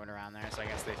friendlies moving around there, so I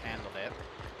guess they've handled it.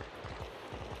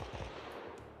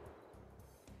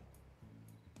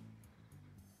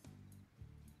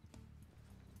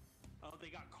 Oh, they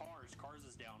got cars. Cars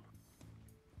is down.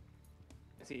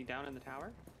 Is he down in the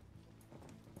tower?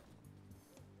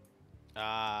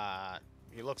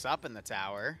 He looks up in the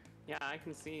tower. Yeah, I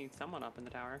can see someone up in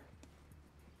the tower.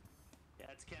 Yeah,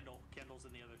 it's Kendall. Kendall's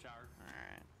in the other tower.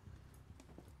 Alright.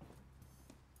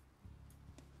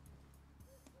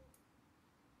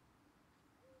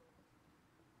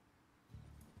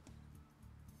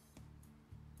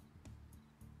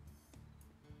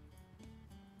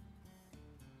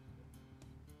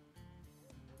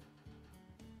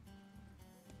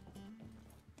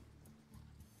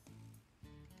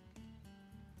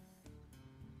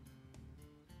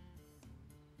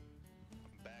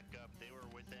 Back up. They were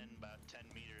within about 10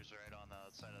 meters right on the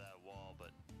outside of that wall,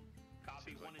 but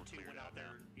Copy. seems 1 like and 2 we're went cleared out there.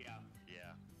 now. Yeah.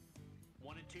 Yeah.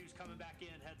 1 and 2's coming back in.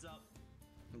 Heads up.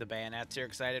 The bayonets you're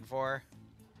excited for?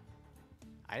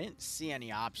 I didn't see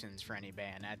any options for any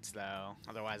bayonets, though.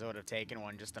 Otherwise, I would have taken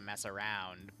one just to mess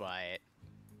around, but...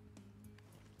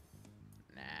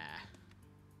 Nah.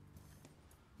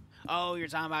 Oh, you're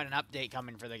talking about an update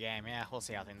coming for the game. Yeah, we'll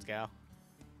see how things go.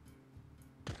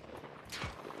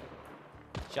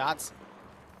 Shots?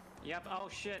 Yep. Oh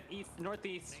shit. East,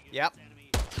 northeast. Yep.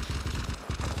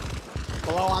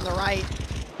 Below on the right.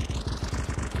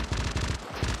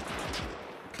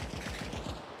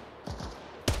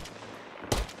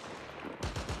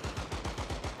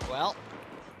 Well.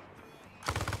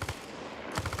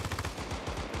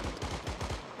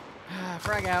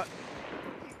 Frag out.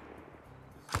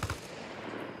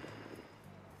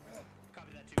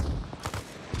 Copy that too.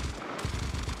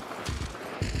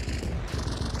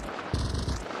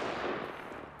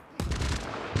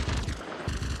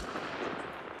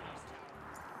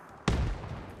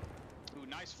 Ooh,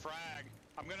 nice frag.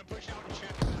 I'm gonna push out and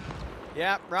check that.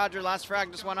 Yep, Roger, last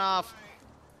frag just went off.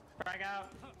 Frag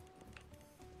out.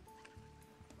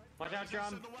 Watch out,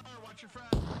 drum. Watch your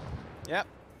frag. Yep.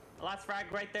 Last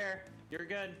frag right there. You're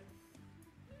good.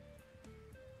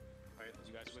 Alright,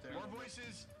 you guys with me? More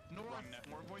voices north.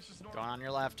 More voices north. Going on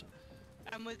your left.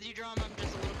 I'm with you, Drum. I'm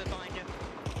just a little bit behind you.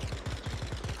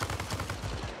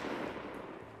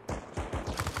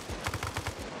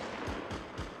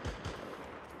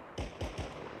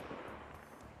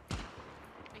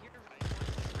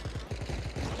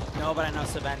 No, but I know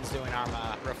Saben's doing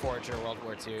Arma, Reforger, World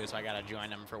War II, so I gotta join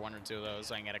him for 1 or 2 of those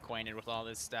so I can get acquainted with all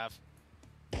this stuff.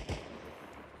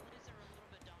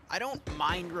 I don't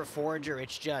mind Reforger,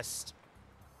 it's just...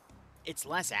 It's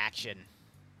less action.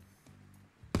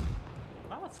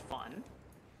 That was fun.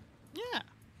 Yeah.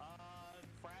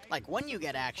 Like, when you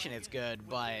get action, it's good,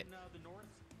 but... The north,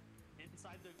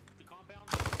 inside the compound.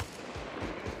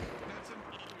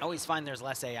 I always find there's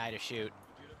less AI to shoot.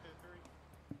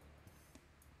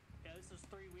 Yeah, this is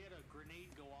 3. We had a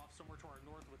grenade go off somewhere to our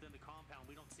north within the compound.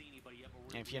 We don't see anybody yet,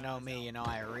 but we're If you know me, you know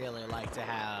I really like to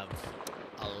have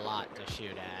a lot to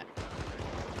shoot at.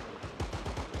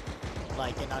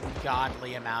 Like an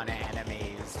ungodly amount of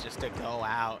enemies just to go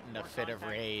out in a fit of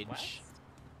rage.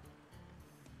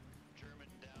 German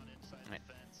down inside Right.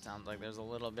 the fence. Sounds like there's a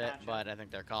little bit, Gotcha. but I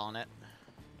think they're calling it.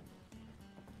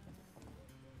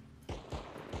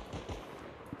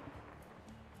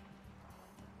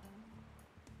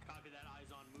 Copy that.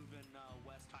 Eyes on. Moving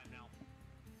west. Time now.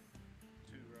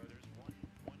 There's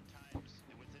one times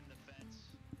within the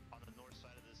fence on the north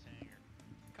side of this hangar.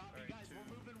 Copy, guys.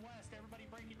 We're moving west. Everybody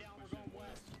break it down. We're going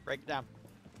west. Break it down.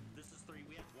 This is 3.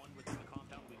 We had 1 within the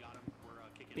compound. We got him. We're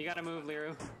kicking. You gotta move,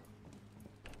 Liru.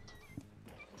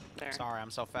 There. Sorry, I'm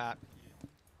so fat.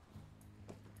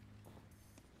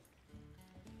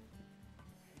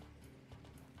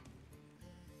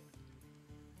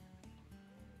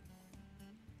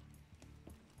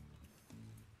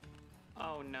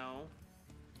 Oh no.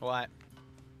 What?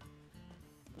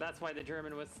 That's why the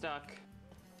German was stuck.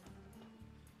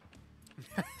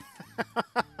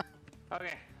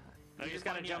 Okay. No, You you're just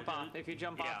gotta fine, jump yeah, off. If you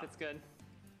jump off, yeah. it's good.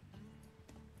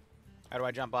 How do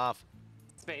I jump off?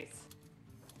 Space.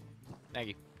 Thank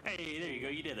you. Hey, there you go.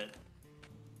 You did it.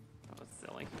 That was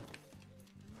silly.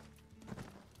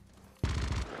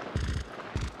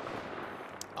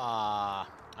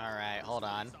 Alright, hold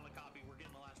on. Solid copy. We're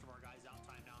getting the last of our guys out.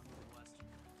 Time now. Moving west.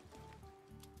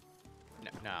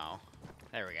 No.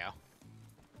 There we go.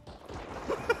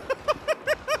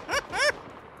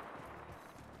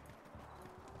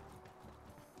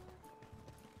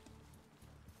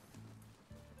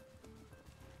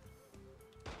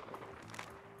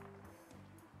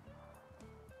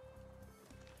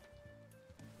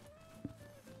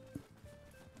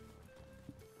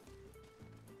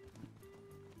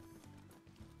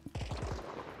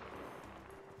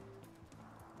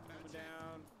 Coming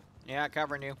down. Yeah,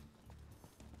 covering you.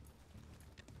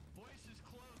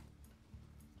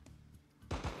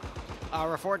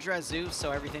 Reforger has Zeus,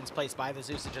 so everything's placed by the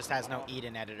Zeus. It just has no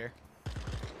Eden editor.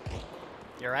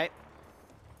 You alright?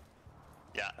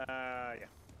 Yeah. Yeah.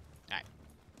 Alright.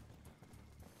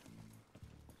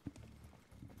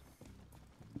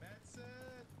 That's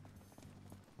it.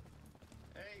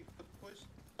 Hey, push.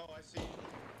 Oh, I see.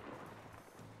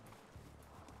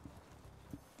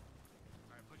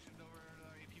 Alright, pushing over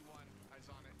AP1. Eyes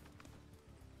on it.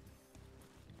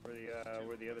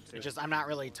 Where the other two? It's just I'm not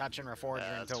really touching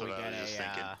Reforger until we what I get was just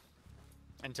thinking.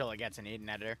 until it gets an Eden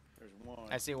editor. There's one.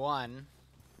 I see one.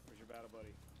 Where's your battle buddy?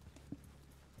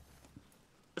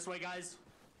 This way, guys.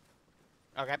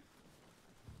 Okay.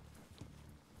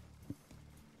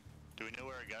 Do we know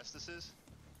where Augustus is?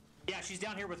 Yeah, she's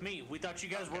down here with me. We thought you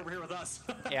guys were over here with us.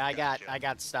 Yeah, I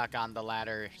got stuck on the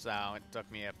ladder, so it took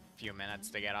me a few minutes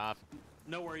to get off.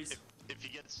 No worries. If you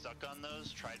get stuck on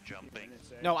those, try jumping.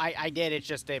 No, I did. It's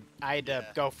just I had to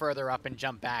go further up and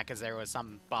jump back because there was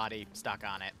some body stuck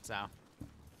on it. So.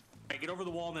 Alright, get over the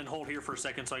wall and then hold here for a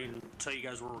second so I can tell you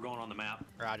guys where we're going on the map.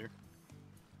 Roger.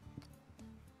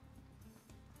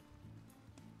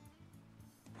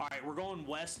 Alright, we're going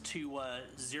west to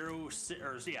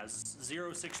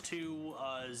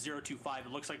 062-025.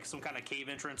 It looks like some kind of cave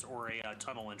entrance or a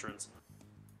tunnel entrance.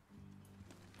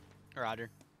 Roger.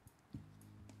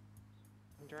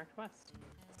 Direct west.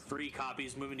 3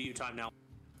 copies. Moving to you time now.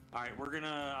 Alright, I'm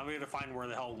gonna find where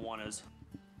the hell one is.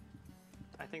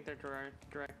 I think they're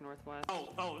direct northwest.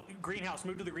 Oh, greenhouse.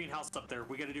 Move to the greenhouse up there.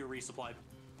 We gotta do a resupply.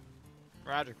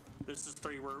 Roger. This is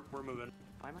 3. We're moving.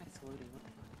 Why am I saluting? What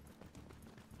the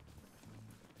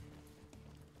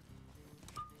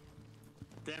fuck?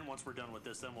 Then once we're done with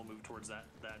this, then we'll move towards that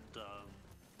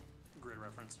grid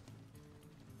reference.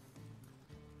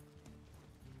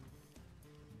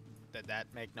 Did that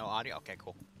make no audio? Okay,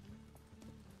 cool.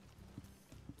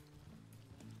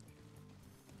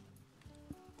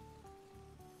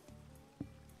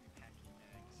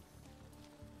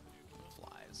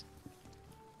 Flies.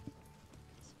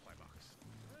 Supply box.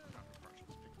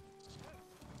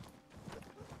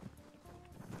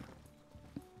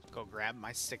 Go grab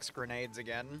my 6 grenades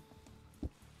again.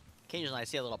 Occasionally I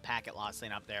see a little packet loss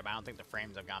thing up there, but I don't think the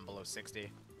frames have gone below 60.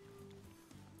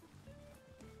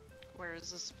 Where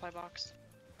is the supply box?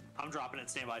 I'm dropping it.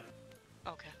 Stand by.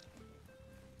 Okay.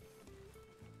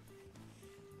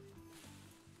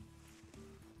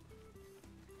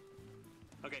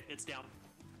 Okay, it's down.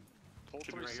 Pull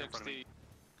Should be right here in front of me. 360.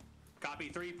 Copy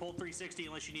 3. Pull 360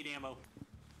 unless you need ammo.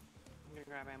 I'm gonna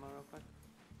grab ammo real quick.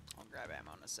 I'll grab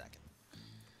ammo in a second.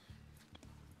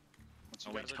 Once Oh,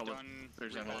 you wait, guys are hold up. done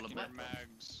There's a little repacking bit. your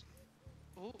mags.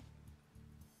 Ooh.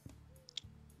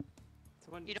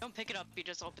 So when You don't pick it up, you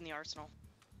just open the arsenal.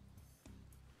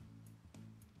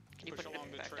 Can you Push put it along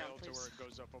the back trail down, to please? where it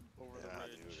goes up over the Yeah,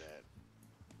 ridge. do that.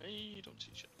 Hey, don't see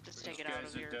shit. Just When take you it out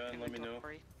guys of are your done, let me know.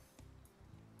 inventory.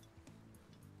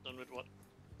 Done with what?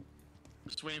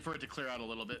 Just waiting for it to clear out a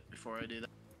little bit before I do that.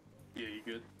 Yeah, you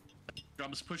good?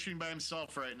 Drum's pushing by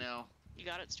himself right now. You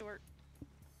got it, Stuart?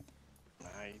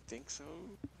 I think so.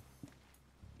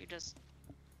 You just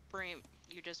bring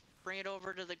it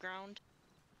over to the ground.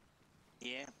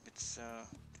 Yeah, it's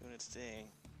doing its thing.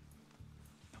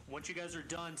 Once you guys are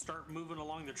done, start moving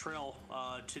along the trail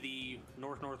to the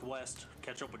northwest.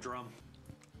 Catch up with Drum.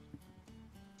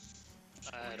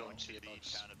 I don't see the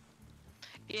kind of.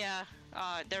 Yeah,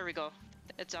 there we go.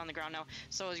 It's on the ground now.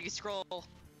 So as you scroll,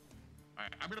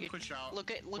 Alright, I'm gonna push out.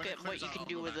 look at When it what clears you out, can I'll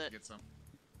do go with back it. and get some.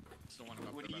 Still want him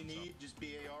up What there do you by himself. need? Just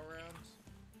BAR rounds?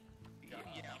 Yeah,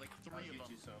 like 3 I'll of get them.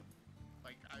 you some.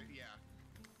 Like, yeah.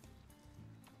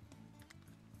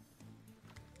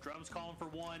 Drum's calling for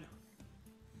 1.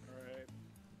 Alright.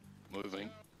 Moving.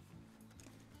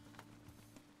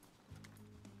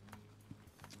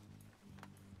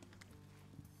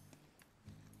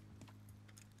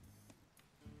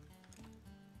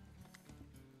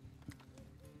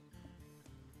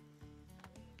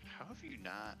 How have you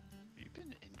not? You've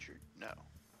been injured? No.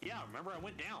 Yeah, remember I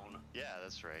went down. Yeah,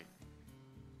 that's right.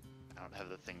 I don't have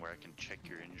the thing where I can check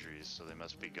your injuries, so they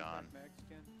must be gone. Mags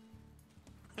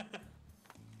again?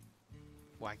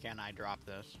 Why can't I drop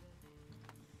this?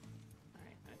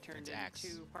 Alright, I turned in Axe.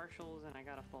 2 partials and I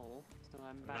got a full, so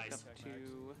I'm back Nice. up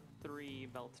to 3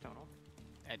 belts total.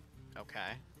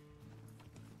 Okay.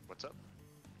 What's up?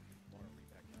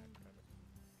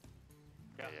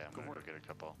 Yeah, I'm go gonna for go get a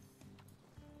couple.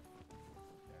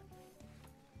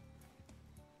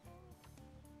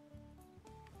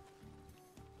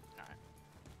 Alright.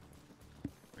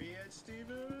 Where you at,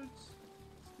 Stevens?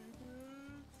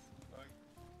 Stevens? Oh,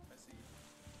 I see you.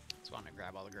 Just want to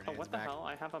grab all the Oh, grenades what the back. hell?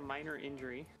 I have a minor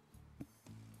injury.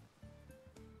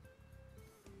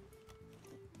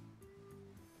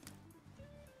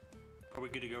 Are we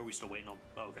good to go? Or are we still waiting on?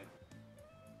 Oh, okay.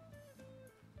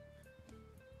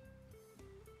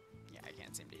 Yeah, I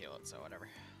can't seem to heal it, so whatever.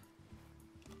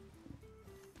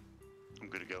 I'm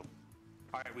good to go.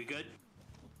 All right, we good?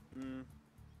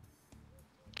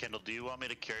 Kendall, do you want me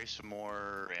to carry some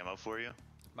more ammo for you?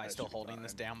 Am I still holding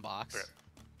this damn box? Okay.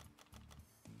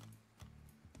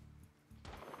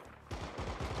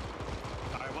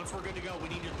 All right, once we're good to go, we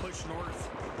need to push north.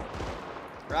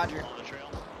 Roger. On the trail.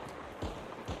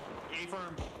 A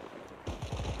firm.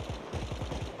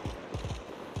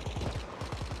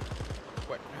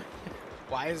 What?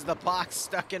 Why is the box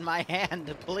stuck in my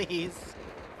hand, please?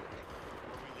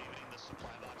 Are we leaving the supply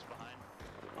box behind?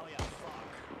 Oh yeah, fuck.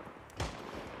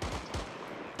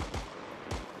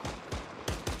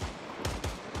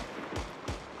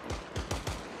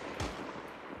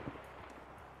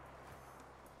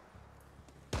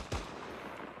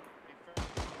 Hey, Ferris,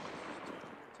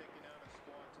 we're taking out a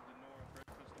squad to the north, right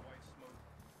close to white smoke.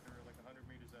 They're like 100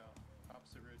 meters out,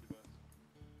 opposite ridge of us.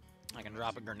 I can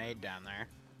drop a grenade down there.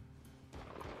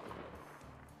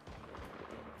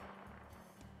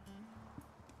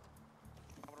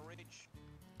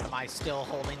 Am I still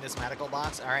holding this medical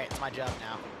box? Alright, it's my job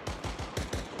now.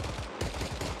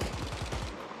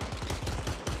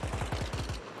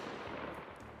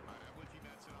 I'm with you,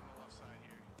 Benson, on the left side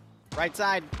here. Right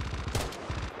side.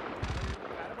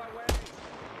 Out of my way!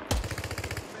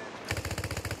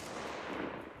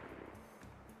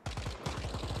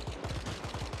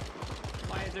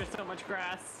 Why is there so much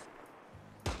grass?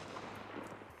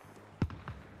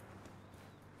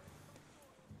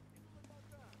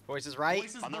 Voices right.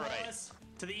 Voices On the below right. us,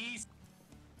 to the east.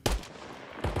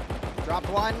 Dropped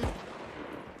one.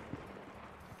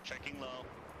 Checking low.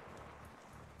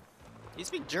 You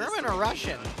speak German or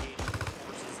Russian?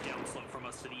 Forces downslope from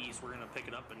us to the east. We're gonna pick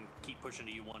it up and keep pushing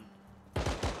to U1.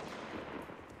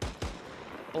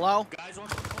 Below. Guys,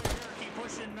 once we're clear here,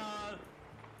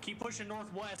 keep pushing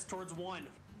northwest towards 1.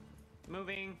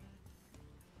 Moving.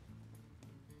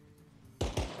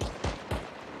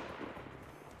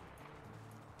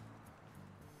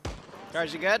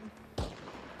 Guys, you good? Yeah,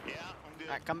 I'm good.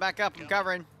 Alright, come back up. I'm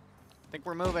covering. Think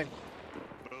we're moving.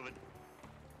 Moving.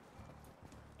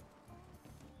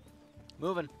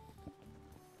 Moving.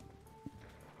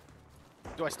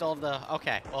 Do I still have the...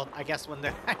 Okay, well, I guess when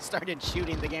I started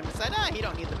shooting, the game decided, you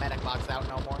don't need the medic box out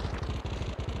no more.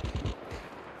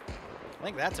 I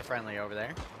think that's a friendly over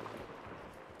there.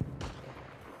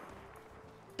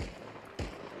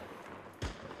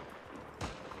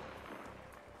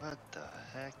 What the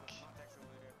heck?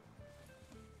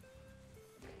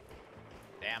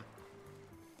 Damn.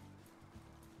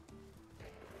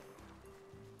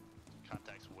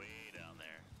 Contact's way down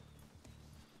there.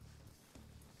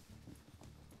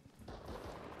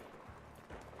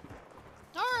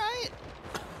 Alright.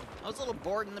 I was a little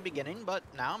bored in the beginning, but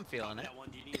now I'm feeling it. That one,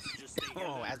 do you need us to just stay here?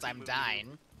 Oh, then, or as keep I'm moving?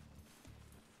 dying.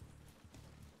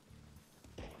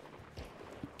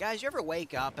 Guys, you ever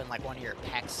wake up and like one of your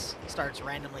pecs starts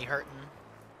randomly hurting?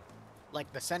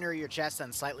 Like the center of your chest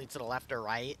and slightly to the left or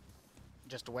right?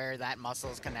 Just where that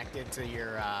muscle is connected to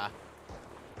your, I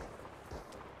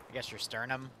guess your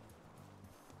sternum?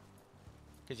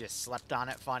 Because you slept on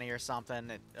it funny or something?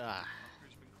 It,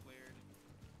 Bunker's been cleared.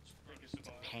 Just take a it's a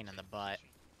spot. pain in the butt.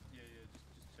 Yeah, just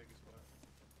take a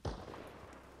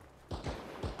spot.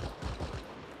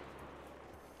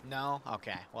 No?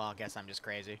 Okay. Well, I guess I'm just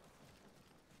crazy.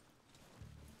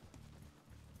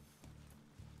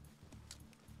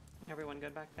 Everyone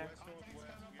good back there? West northwest,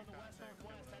 we get contact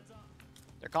coming up.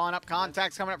 They're calling up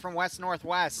contacts coming up from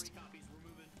west-northwest. Copies, we're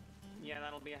moving. Yeah,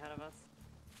 that'll be ahead of us.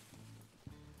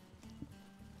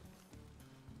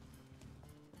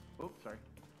 Oops, sorry.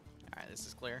 Alright, this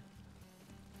is clear.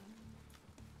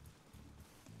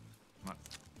 Okay,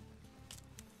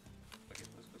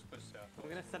 let's push south. I'm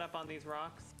gonna set up on these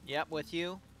rocks. Yep, with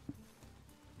you.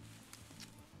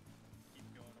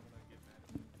 Keep going, I'm gonna get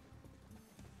mad.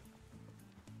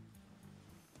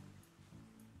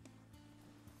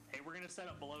 Hey, we're gonna set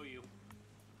up below you.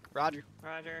 Roger.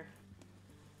 Roger.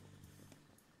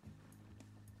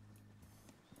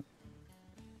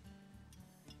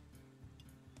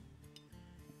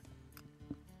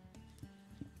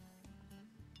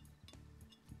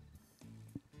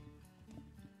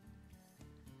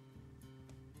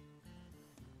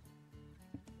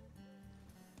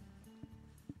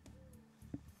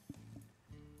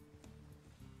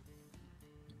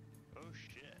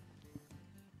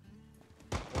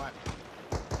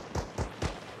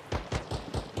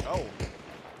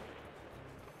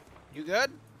 You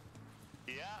good?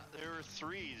 Yeah, there were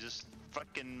 3 just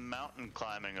fucking mountain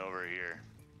climbing over here.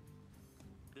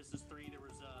 This is 3. There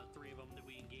was 3 of them that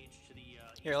we engaged to the.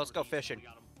 Here, let's go east, and fishing. we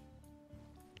got 'em.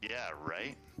 Yeah,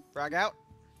 right? Frag out.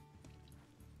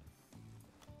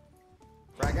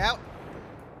 Frag out.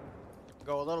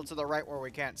 Go a little to the right where we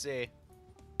can't see.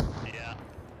 Yeah.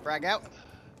 Frag out.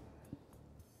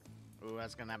 Ooh,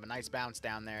 that's gonna have a nice bounce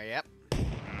down there. Yep.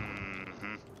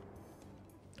 Mm-hmm.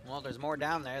 Well, there's more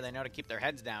down there. They know to keep their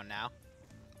heads down now.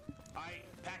 Alright,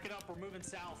 pack it up. We're moving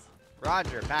south.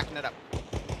 Roger, backing it up.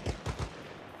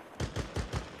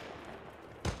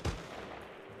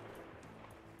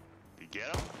 You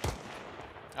get him?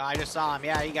 Oh, I just saw him.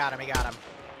 Yeah, he got him. He got him.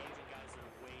 Asian guys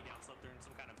are way down south. They're in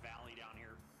some kind of valley down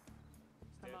here.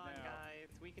 Come on, guys.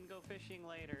 We can go fishing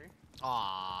later.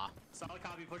 Aw. Solid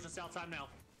copy. Pushing south time now.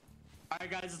 Alright,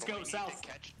 guys, let's But go we need south. to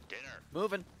catch dinner.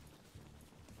 Moving.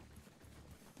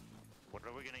 What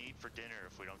are we gonna eat for dinner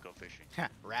if we don't go fishing?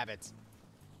 Rabbits.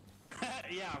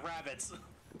 Yeah, rabbits.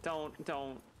 Don't.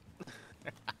 Don't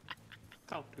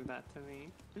do that to me.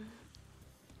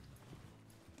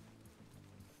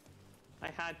 I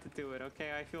had to do it,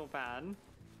 okay? I feel bad.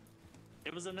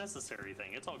 It was a necessary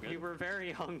thing. It's all good. We were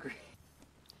very hungry.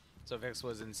 So Vix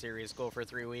was in Syria school for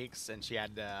 3 weeks, and she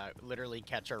had to literally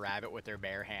catch a rabbit with her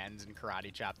bare hands and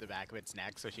karate chop the back of its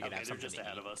neck so she could Okay, have they're something just to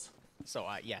ahead eat. of us. So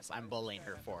yes, I'm bullying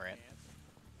her for it.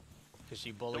 Because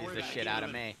she bullies worry the about it, shit keep out of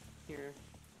moving. me. Here.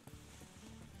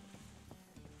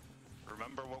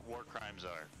 Remember what war crimes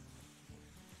are.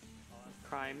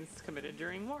 Crimes committed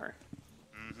during war.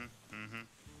 Mm-hmm. Mm-hmm.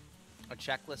 A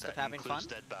checklist That of having fun? includes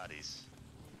dead bodies.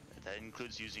 That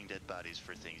includes using dead bodies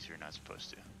for things you're not supposed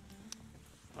to.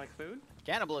 Like food?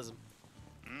 Cannibalism.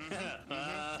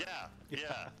 Mm-hmm.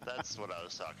 Yeah, that's what I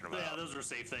was talking about. Yeah, those were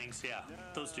safe things. Yeah,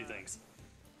 those 2 things.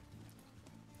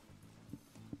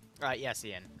 Alright, yes,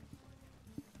 Ian.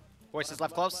 Voices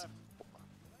left close.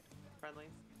 Friendly.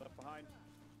 Left behind.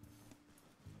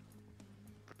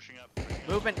 Pushing up.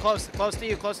 Movement close to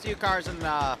you, Cars and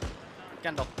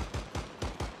Kendall.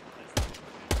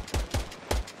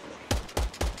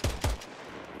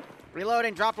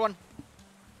 Reloading, dropped one.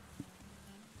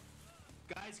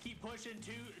 Guys, keep pushing.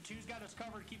 Two's got us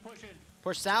covered. Keep pushing.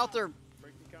 Push south or...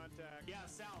 Breaking contact. Yeah,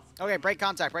 south. Okay, break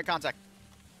contact, break contact.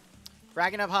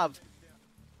 Fragging up hub.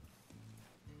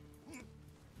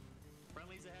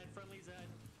 Friendly's ahead. Friendly's ahead.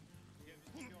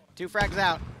 2 frags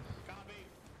out. Copy.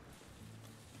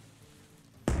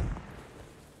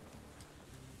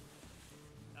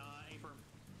 A-firm.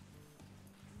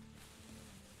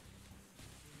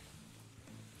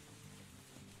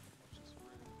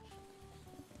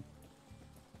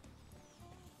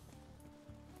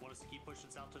 Want us to keep pushing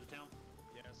south to the town?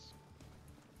 Yes.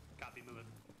 Copy, moving.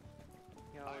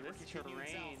 Yo, Alright, we're this continuing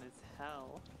terrain south. is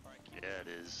hell. Yeah, it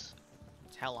is.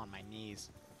 It's hell on my knees.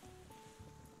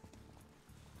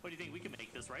 What do you think? We can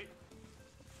make this, right?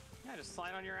 Yeah, just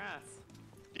slide on your ass.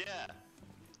 Yeah.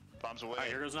 Bombs away. Alright,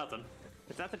 here goes nothing.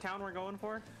 Is that the town we're going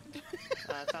for?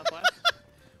 Southwest?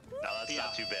 No, that's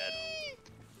not too bad.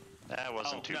 That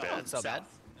wasn't too no, bad. Not so bad.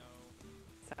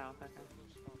 South, okay.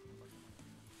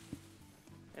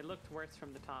 It looked worse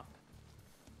from the top.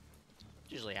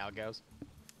 Usually how it goes.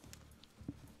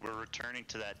 We're returning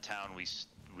to that town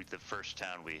the first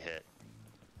town we hit.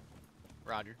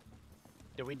 Roger.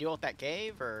 Did we deal with that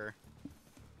cave, or...?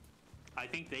 I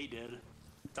think they did.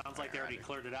 Sounds like they already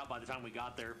cleared it out by the time we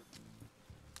got there.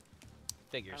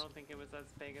 I Figures. don't think it was as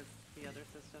big as the other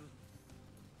system.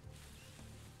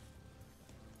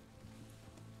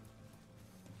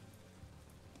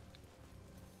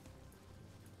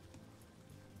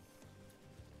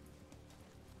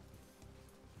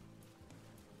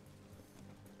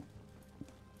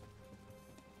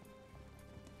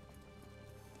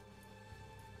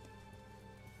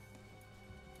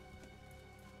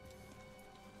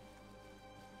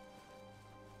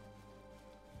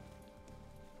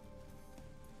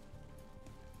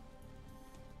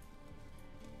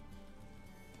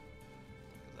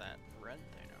 That red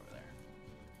thing over there.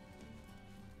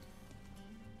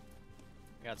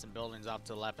 Got some buildings off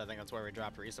to the left. I think that's where we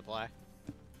dropped resupply.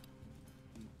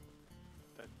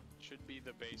 That should be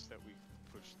the base that we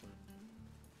pushed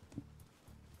through.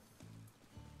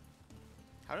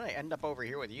 How did I end up over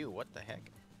here with you? What the heck?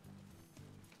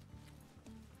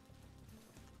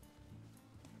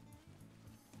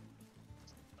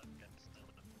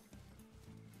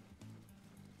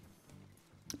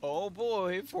 Oh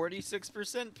boy,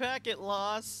 46% packet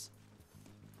loss.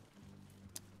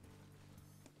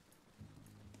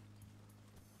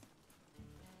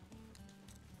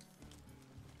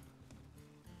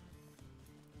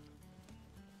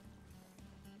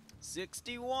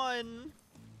 61.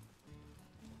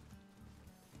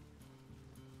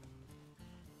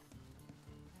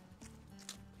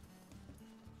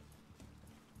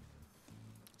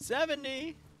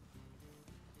 $70.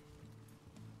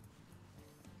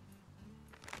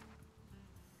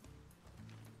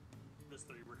 This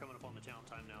 3, we're coming up on the town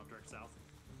time now, direct south.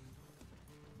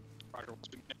 Roger, once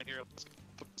we get in here, let's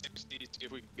put 60, see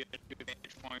if we can get a good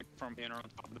vantage point from in or on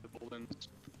top of the buildings.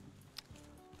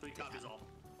 3 copies all.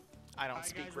 I don't Alright,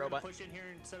 speak guys, robot. We're gonna push in here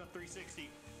and set up 360.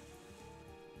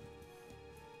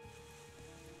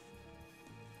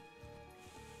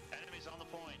 Enemies on the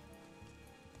point.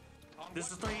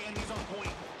 This is 3 enemies on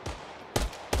point.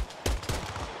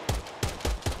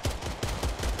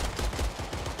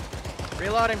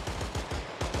 Reloading.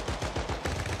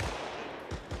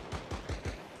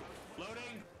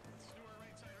 Loading.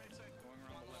 Going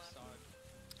around the left side.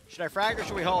 Should I frag or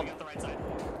should we hold? We got the right side.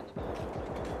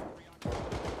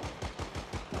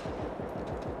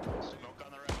 Smoke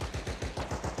on the right.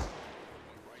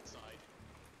 Right side.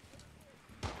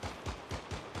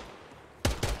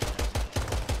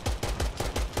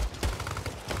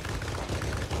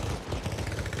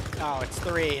 Oh, it's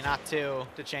 3, not 2,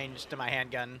 to change to my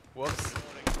handgun. Whoops.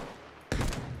 I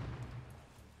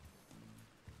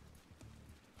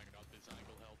got this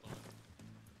angle held on.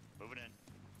 Moving in.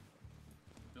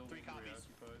 Building 3 copies.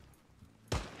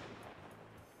 occupied.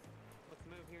 Let's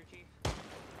move here, Chief.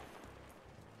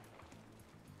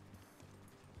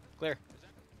 Clear.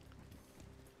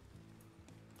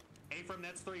 A from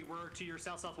that's 3. We're to your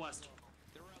south-southwest.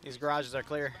 These garages are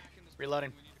clear.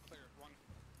 Reloading. We need to clear it. One.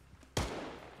 You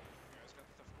guys got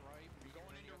the right. We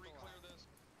going in to re-clear this.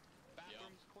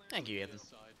 Bathrooms clear. Thank you, Ethan. This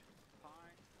side.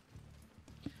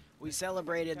 We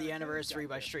celebrated the anniversary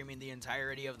by streaming the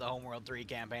entirety of the Homeworld 3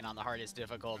 campaign on the hardest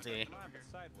difficulty.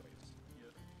 Sideways. Yeah.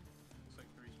 Looks like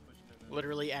 3's pushing in.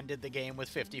 Literally ended the game with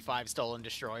 55 stolen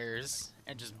destroyers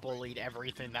and just bullied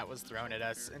everything that was thrown at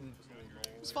us, and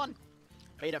it was fun.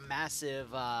 Made a massive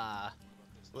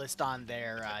list on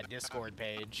their Discord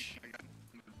page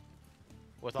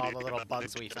with all the little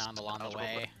bugs we found along the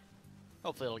way.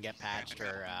 Hopefully it'll get patched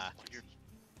or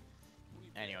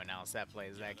anyone else that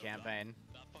plays that campaign.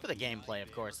 For the gameplay,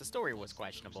 of course. The story was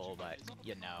questionable, but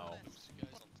you know.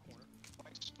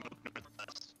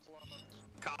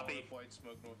 Copy. White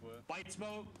smoke northwest. White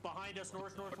smoke behind us,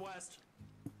 north-northwest.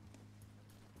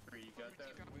 3, you got that?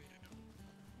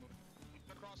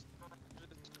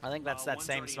 I think that's that One's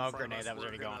same already in smoke front of grenade us. that was We're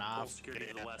already gonna going pull off. security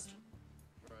to the west.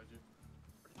 Roger.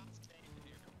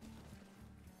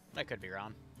 I could be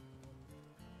wrong.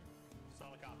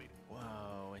 Solid copy.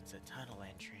 Whoa, it's a tunnel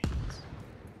entrance.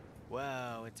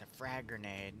 Whoa, it's a frag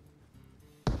grenade.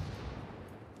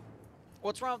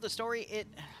 What's wrong with the story?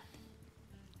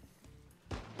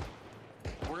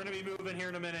 We're gonna be moving here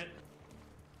in a minute.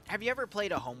 Have you ever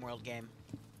played a Homeworld game?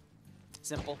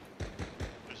 Simple.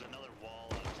 There's another wall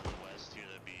out to the west here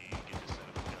that you get to set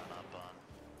a gun up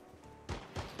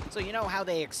on. So you know how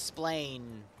they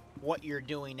explain what you're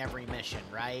doing every mission,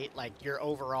 right? Like your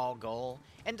overall goal.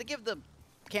 And to give the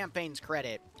campaign's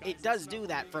credit, it does do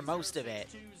that for most of it.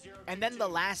 And then the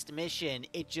last mission,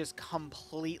 it just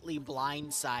completely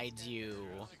blindsides you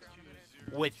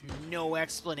with no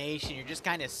explanation. You're just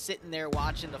kind of sitting there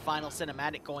watching the final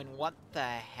cinematic going, what the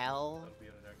hell? That'll be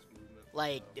on the next movement.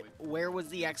 Like, where was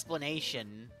the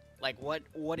explanation? Like,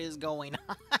 what is going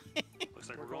on? Looks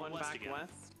like We're we're going going west back again.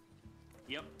 west.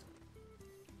 Yep.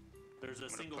 There's a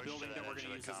gonna single push to building that that we're edge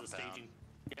gonna of use the as a compound. staging.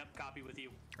 Yep, copy with you.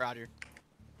 Roger.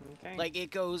 Okay. Like,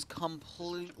 it goes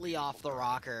completely off the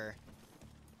rocker.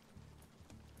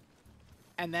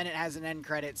 And then it has an end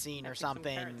credit scene or Let's take some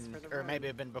something, carrots for the or road. maybe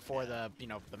it'd been before the,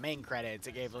 the main credits.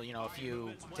 It gave, a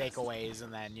few takeaways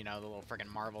and then, the little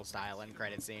freaking Marvel style end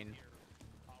credit scene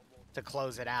to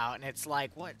close it out. And it's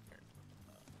like, what?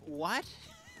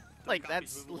 Like,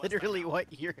 that's literally what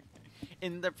you're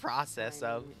in the process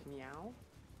of. Meow.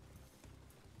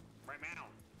 Right now.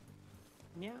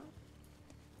 Meow.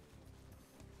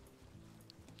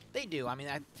 They do. I mean,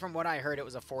 from what I heard, it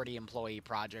was a 40-employee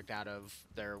project out of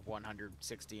their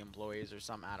 160 employees or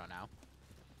something. I don't know.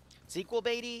 Sequel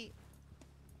baity?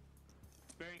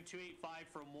 Bearing 285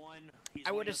 from 1. He's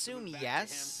I would wanting us to assume move back to him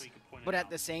yes, so he can point it but at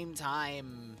out. the same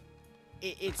time,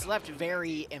 it's left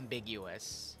very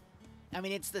ambiguous. I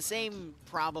mean, it's the same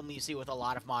problem you see with a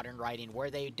lot of modern writing,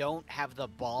 where they don't have the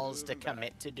balls to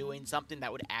commit to doing something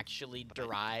that would actually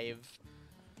derive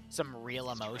some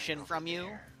real emotion from you,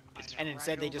 and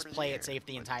instead they just play it safe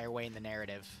the entire way in the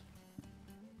narrative.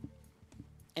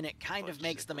 And it kind of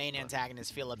makes the main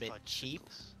antagonist feel a bit cheap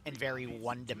and very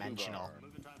one-dimensional.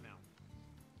 Moving time now.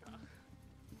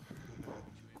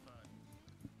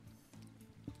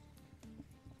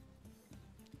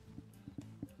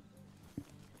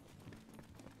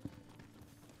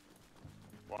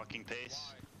 Walking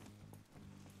pace.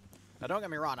 Now, don't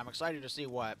get me wrong, I'm excited to see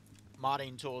what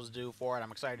modding tools do for it.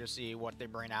 I'm excited to see what they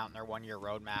bring out in their one-year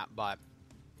roadmap, but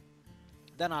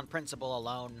then on principle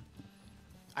alone,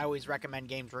 I always recommend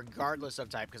games regardless of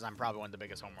type, because I'm probably one of the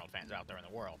biggest Homeworld fans out there in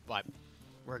the world, but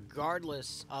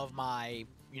regardless of my,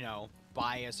 you know,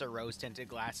 bias or rose-tinted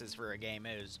glasses for a game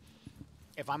is,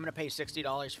 if I'm going to pay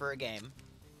 $60 for a game,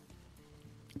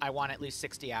 I want at least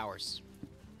 60 hours.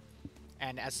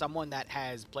 And as someone that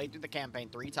has played through the campaign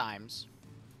 3 times,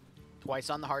 twice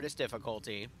on the hardest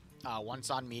difficulty, once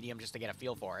on medium just to get a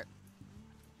feel for it,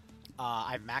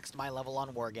 I've maxed my level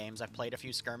on war games. I've played a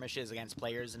few skirmishes against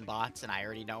players and bots, and I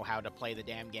already know how to play the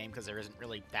damn game because there isn't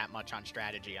really that much on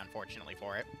strategy, unfortunately,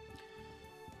 for it.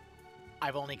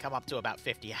 I've only come up to about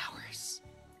 50 hours.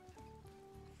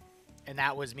 And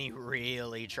that was me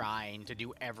really trying to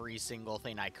do every single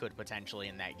thing I could potentially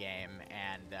in that game,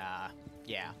 and,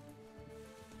 yeah.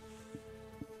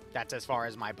 That's as far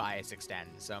as my bias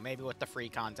extends. So maybe with the free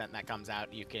content that comes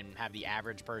out, you can have the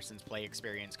average person's play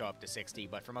experience go up to 60,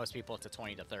 but for most people, it's a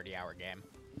 20 to 30 hour game.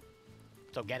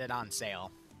 So get it on sale.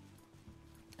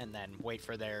 And then wait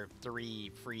for their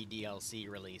 3 free DLC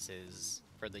releases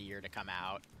for the year to come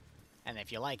out. And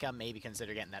if you like them, maybe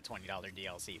consider getting that $20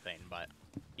 DLC thing, but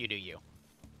you do you.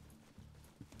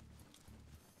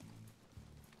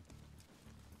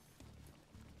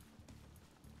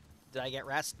 Did I get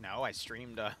rest? No, I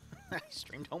streamed, I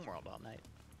streamed Homeworld all night.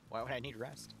 Why would I need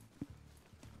rest?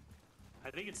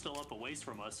 I think it's still up a ways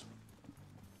from us.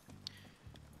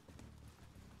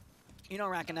 You know,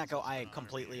 Rakaneko, I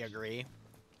completely agree.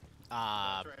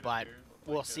 But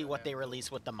we'll see what they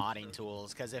release with the modding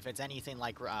tools, because if it's anything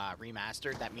like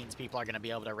remastered, that means people are going to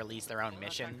be able to release their own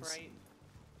missions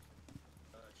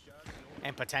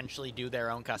and potentially do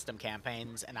their own custom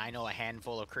campaigns, and I know a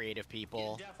handful of creative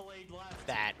people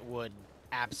that would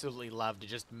absolutely love to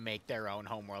just make their own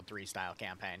Homeworld 3 style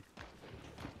campaign.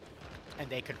 And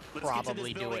they could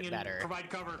probably do it better.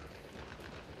 Provide cover.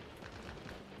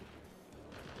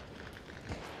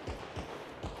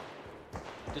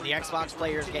 Do the Xbox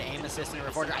players get aim assist in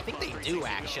Reforger? I think they do,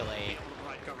 actually.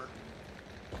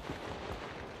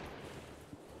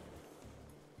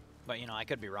 But, you know, I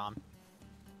could be wrong.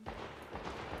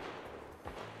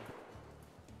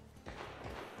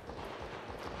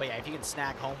 But yeah, if you can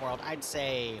snack Homeworld, I'd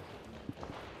say...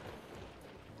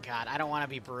 God, I don't want to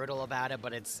be brutal about it,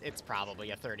 but it's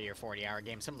probably a 30 or 40 hour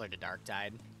game, similar to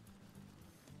Darktide.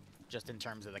 Just in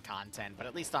terms of the content, but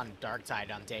at least on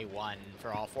Darktide on day 1,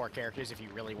 for all 4 characters, if you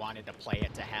really wanted to play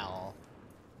it to hell,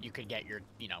 you could get your,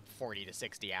 you know, 40 to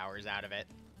 60 hours out of it.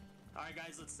 Alright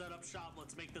guys, let's set up shop,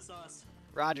 let's make this us.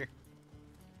 Roger.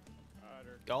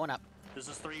 Going up. This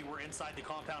is 3, we're inside the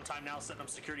compound time now, setting up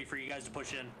security for you guys to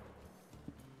push in.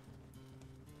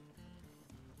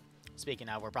 Speaking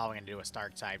of, we're probably going to do a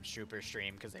Stark-type Trooper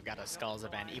stream, because they've got a Skulls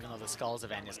event, even though the Skulls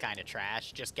event is kind of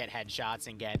trash. Just get headshots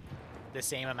and get the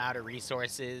same amount of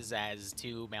resources as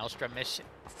 2 Maelstrom missions.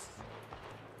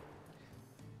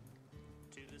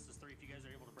 2, this is 3, if you guys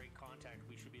are able to break contact,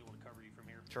 we should be able to cover you from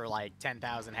here. For like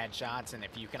 10,000 headshots, and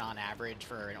if you can on average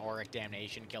for an Auric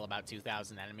Damnation kill about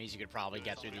 2,000 enemies, you could probably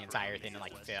get through the entire thing in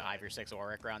like 5 or 6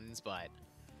 Auric runs, but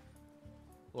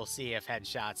we'll see if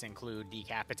headshots include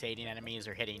decapitating enemies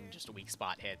or hitting just weak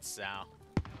spot hits, so.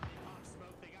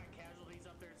 Smoke, they got casualties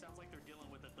up there, it sounds like they're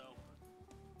dealing with it though.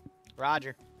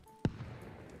 Roger.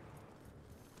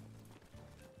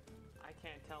 I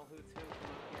can't tell who's who from up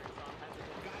here, so I'm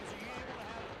hesitant. Guys, are you able to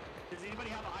have... Does anybody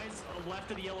have eyes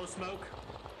left of the yellow smoke?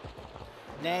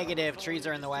 Negative, trees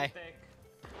are in the way.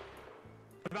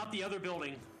 What about the other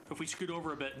building, if we scoot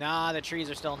over a bit? Nah, the trees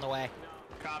are still in the way. No.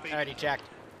 Copy. I already checked.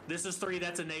 This is 3,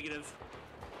 that's a negative.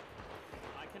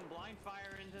 I can blind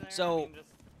fire into there. So, just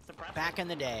suppress back in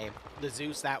the day, the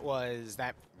Zeus that was,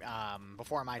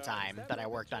 before my time, that I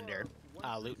worked under,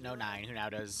 Luton09, who now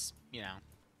does, you know,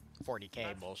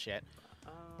 40k bullshit,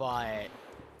 but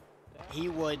he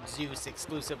would Zeus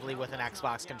exclusively with an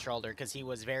Xbox controller because he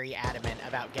was very adamant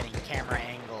about getting camera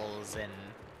angles and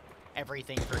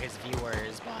everything for his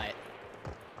viewers, but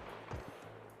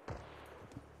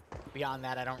beyond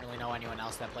that, I don't really know anyone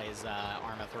else that plays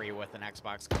Arma 3 with an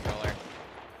Xbox controller.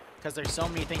 Because there's so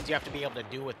many things you have to be able to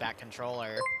do with that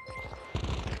controller.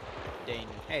 Ding.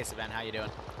 Hey, Saban, how you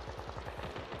doing?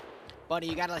 Buddy,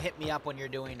 you gotta hit me up when you're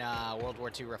doing World War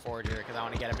II Reforger, because I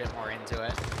want to get a bit more into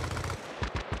it.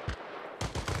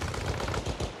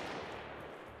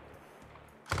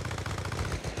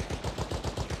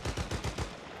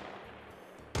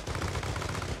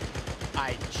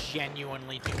 I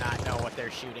genuinely do not know what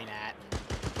they're shooting at.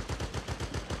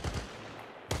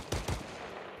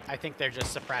 I think they're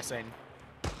just suppressing.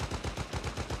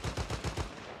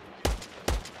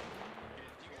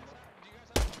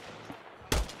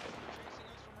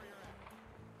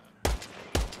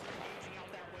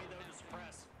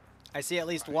 I see at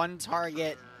least one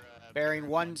target bearing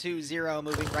 120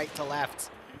 moving right to left.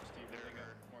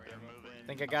 I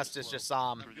think Augustus just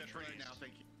saw him. Right now,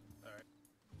 thank you.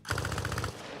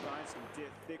 Behind some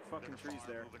thick fucking trees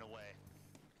there.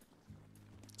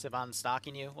 Savon's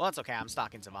stalking you? Well, that's okay. I'm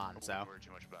stalking Savon, so. Don't worry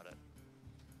too much about it.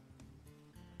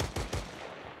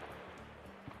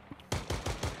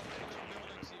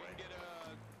 So you can get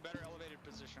a better elevated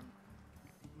position.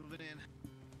 Moving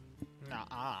in.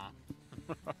 Nuh-uh.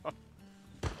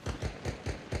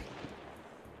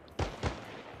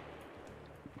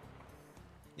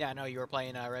 Yeah, I know you were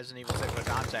playing Resident Evil 6 with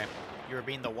Dante. You were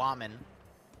being the woman.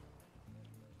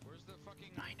 Where's the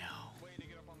fucking I know. way to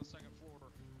get up on the second floor?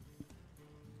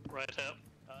 Right up.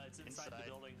 It's inside the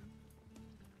building.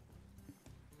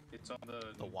 It's on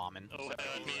The woman. Oh,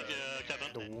 I need Kevin.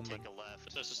 The woman. Take a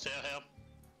left. This is stairhell.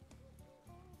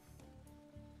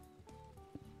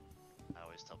 I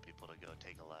always tell people to go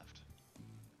take a left,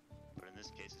 but in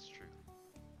this case, it's true.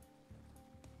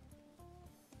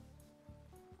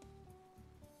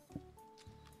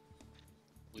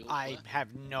 I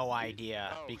have no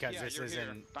idea Oh, because yeah, this you're isn't.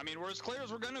 here. I mean, we're as clear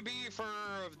as we're gonna be for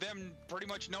them pretty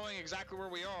much knowing exactly where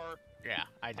we are. Yeah,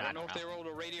 I don't know if they were able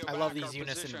to radio I back love our these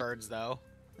unison position. birds though.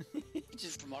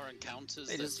 Just from our encounters,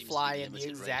 They there just seems to fly be in the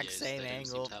limited exact radios. same They don't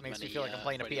seem angle. to have Makes me many, feel like I'm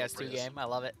playing a radio PS2 operators. game. I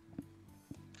love it.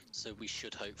 So we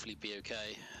should hopefully be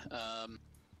okay.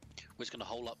 We're just gonna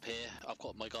hole up here. I've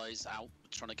got my guys out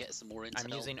trying to get some more intel.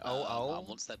 I'm using and OO.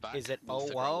 once they're back, Is it we'll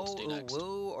figure out what to do OO, next.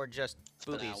 woo, or just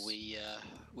For now, boobies?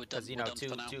 we're done. Because you we're know, done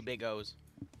for now. two big O's.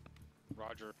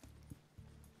 Roger.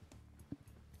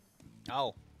 Oh.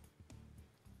 All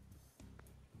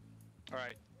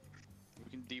right. We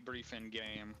can debrief in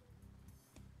game.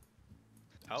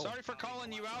 Oh. Sorry for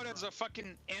calling you out as a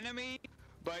fucking enemy,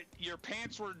 but your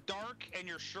pants were dark and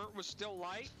your shirt was still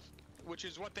light, which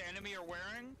is what the enemy are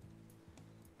wearing.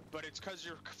 But it's because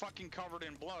you're fucking covered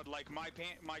in blood. Like my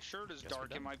shirt is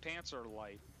dark and my pants are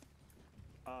light.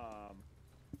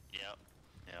 Yep.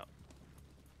 Yep.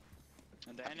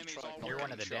 And the enemy's all You're wearing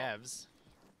one of the devs.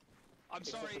 I'm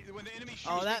sorry, when the enemy shoots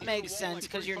Oh, me that through makes the wall, sense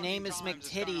like, because 3 your name is fucking times,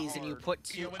 it's kinda McTitties and you hard. put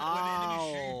two. When an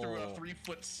enemy shooting through a Oh.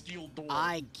 3-foot steel door.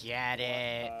 I get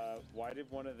it. Why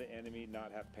did one of the enemy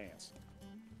not have pants?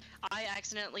 I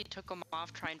accidentally took them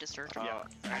off trying to search them.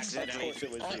 Accidentally. Of course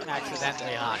it was you.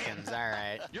 Accidentally, Hawkins. All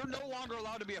right. You're no longer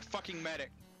allowed to be a fucking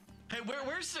medic. Hey,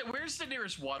 where's the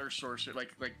nearest water source, or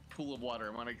like pool of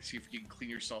water? I want to see if you can clean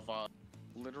yourself off.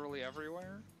 Literally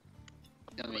everywhere.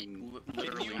 I mean,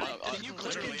 Literally. Can you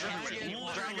click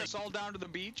and drag us all down to the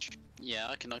beach? yeah,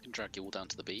 I can drag you all down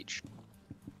to the beach.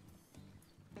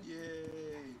 Yay!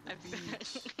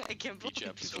 I can't believe people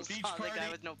episode. saw the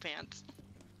guy with no pants.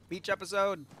 Beach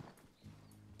episode.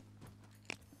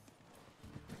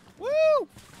 Woo!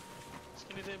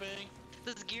 Skinny dipping.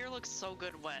 This gear looks so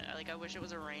good wet. Like, I wish it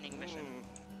was a raining mission.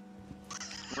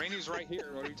 Rainy's right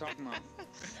here. What are you talking about?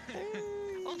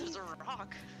 Oh, there's a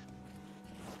rock.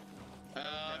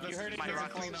 You heard it. My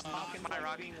rock. My rock. My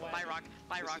rock. My rock.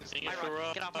 My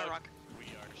rock. Get off my rock.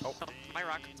 Oh, my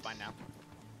rock. It's fine now.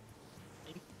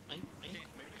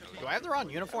 Do I have the wrong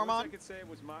uniform I on? could say it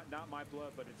was not my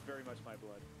blood, but it's very much my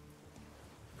blood.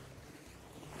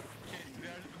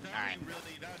 Alright.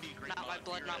 That would be a great Not my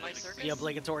blood, not my circus. The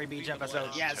obligatory beach episode.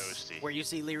 Yes, Toasty. where you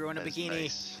see Liru in a That's bikini.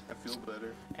 nice. I feel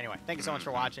better. Anyway, thank you so much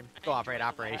for watching. Go operate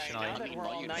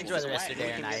operationally. Enjoy the rest of your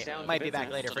day or night. Might be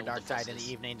back later for Dark Side in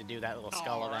the evening to do that little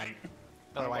skull event.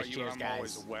 Otherwise, cheers,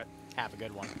 guys. Have a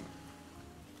good one.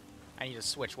 I need to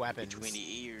switch weapons. Between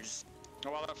the ears.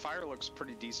 Oh, well, that fire looks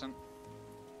pretty decent.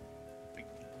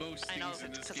 Most I know, things in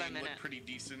it's this 'cause game I'm in look it. pretty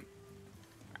decent.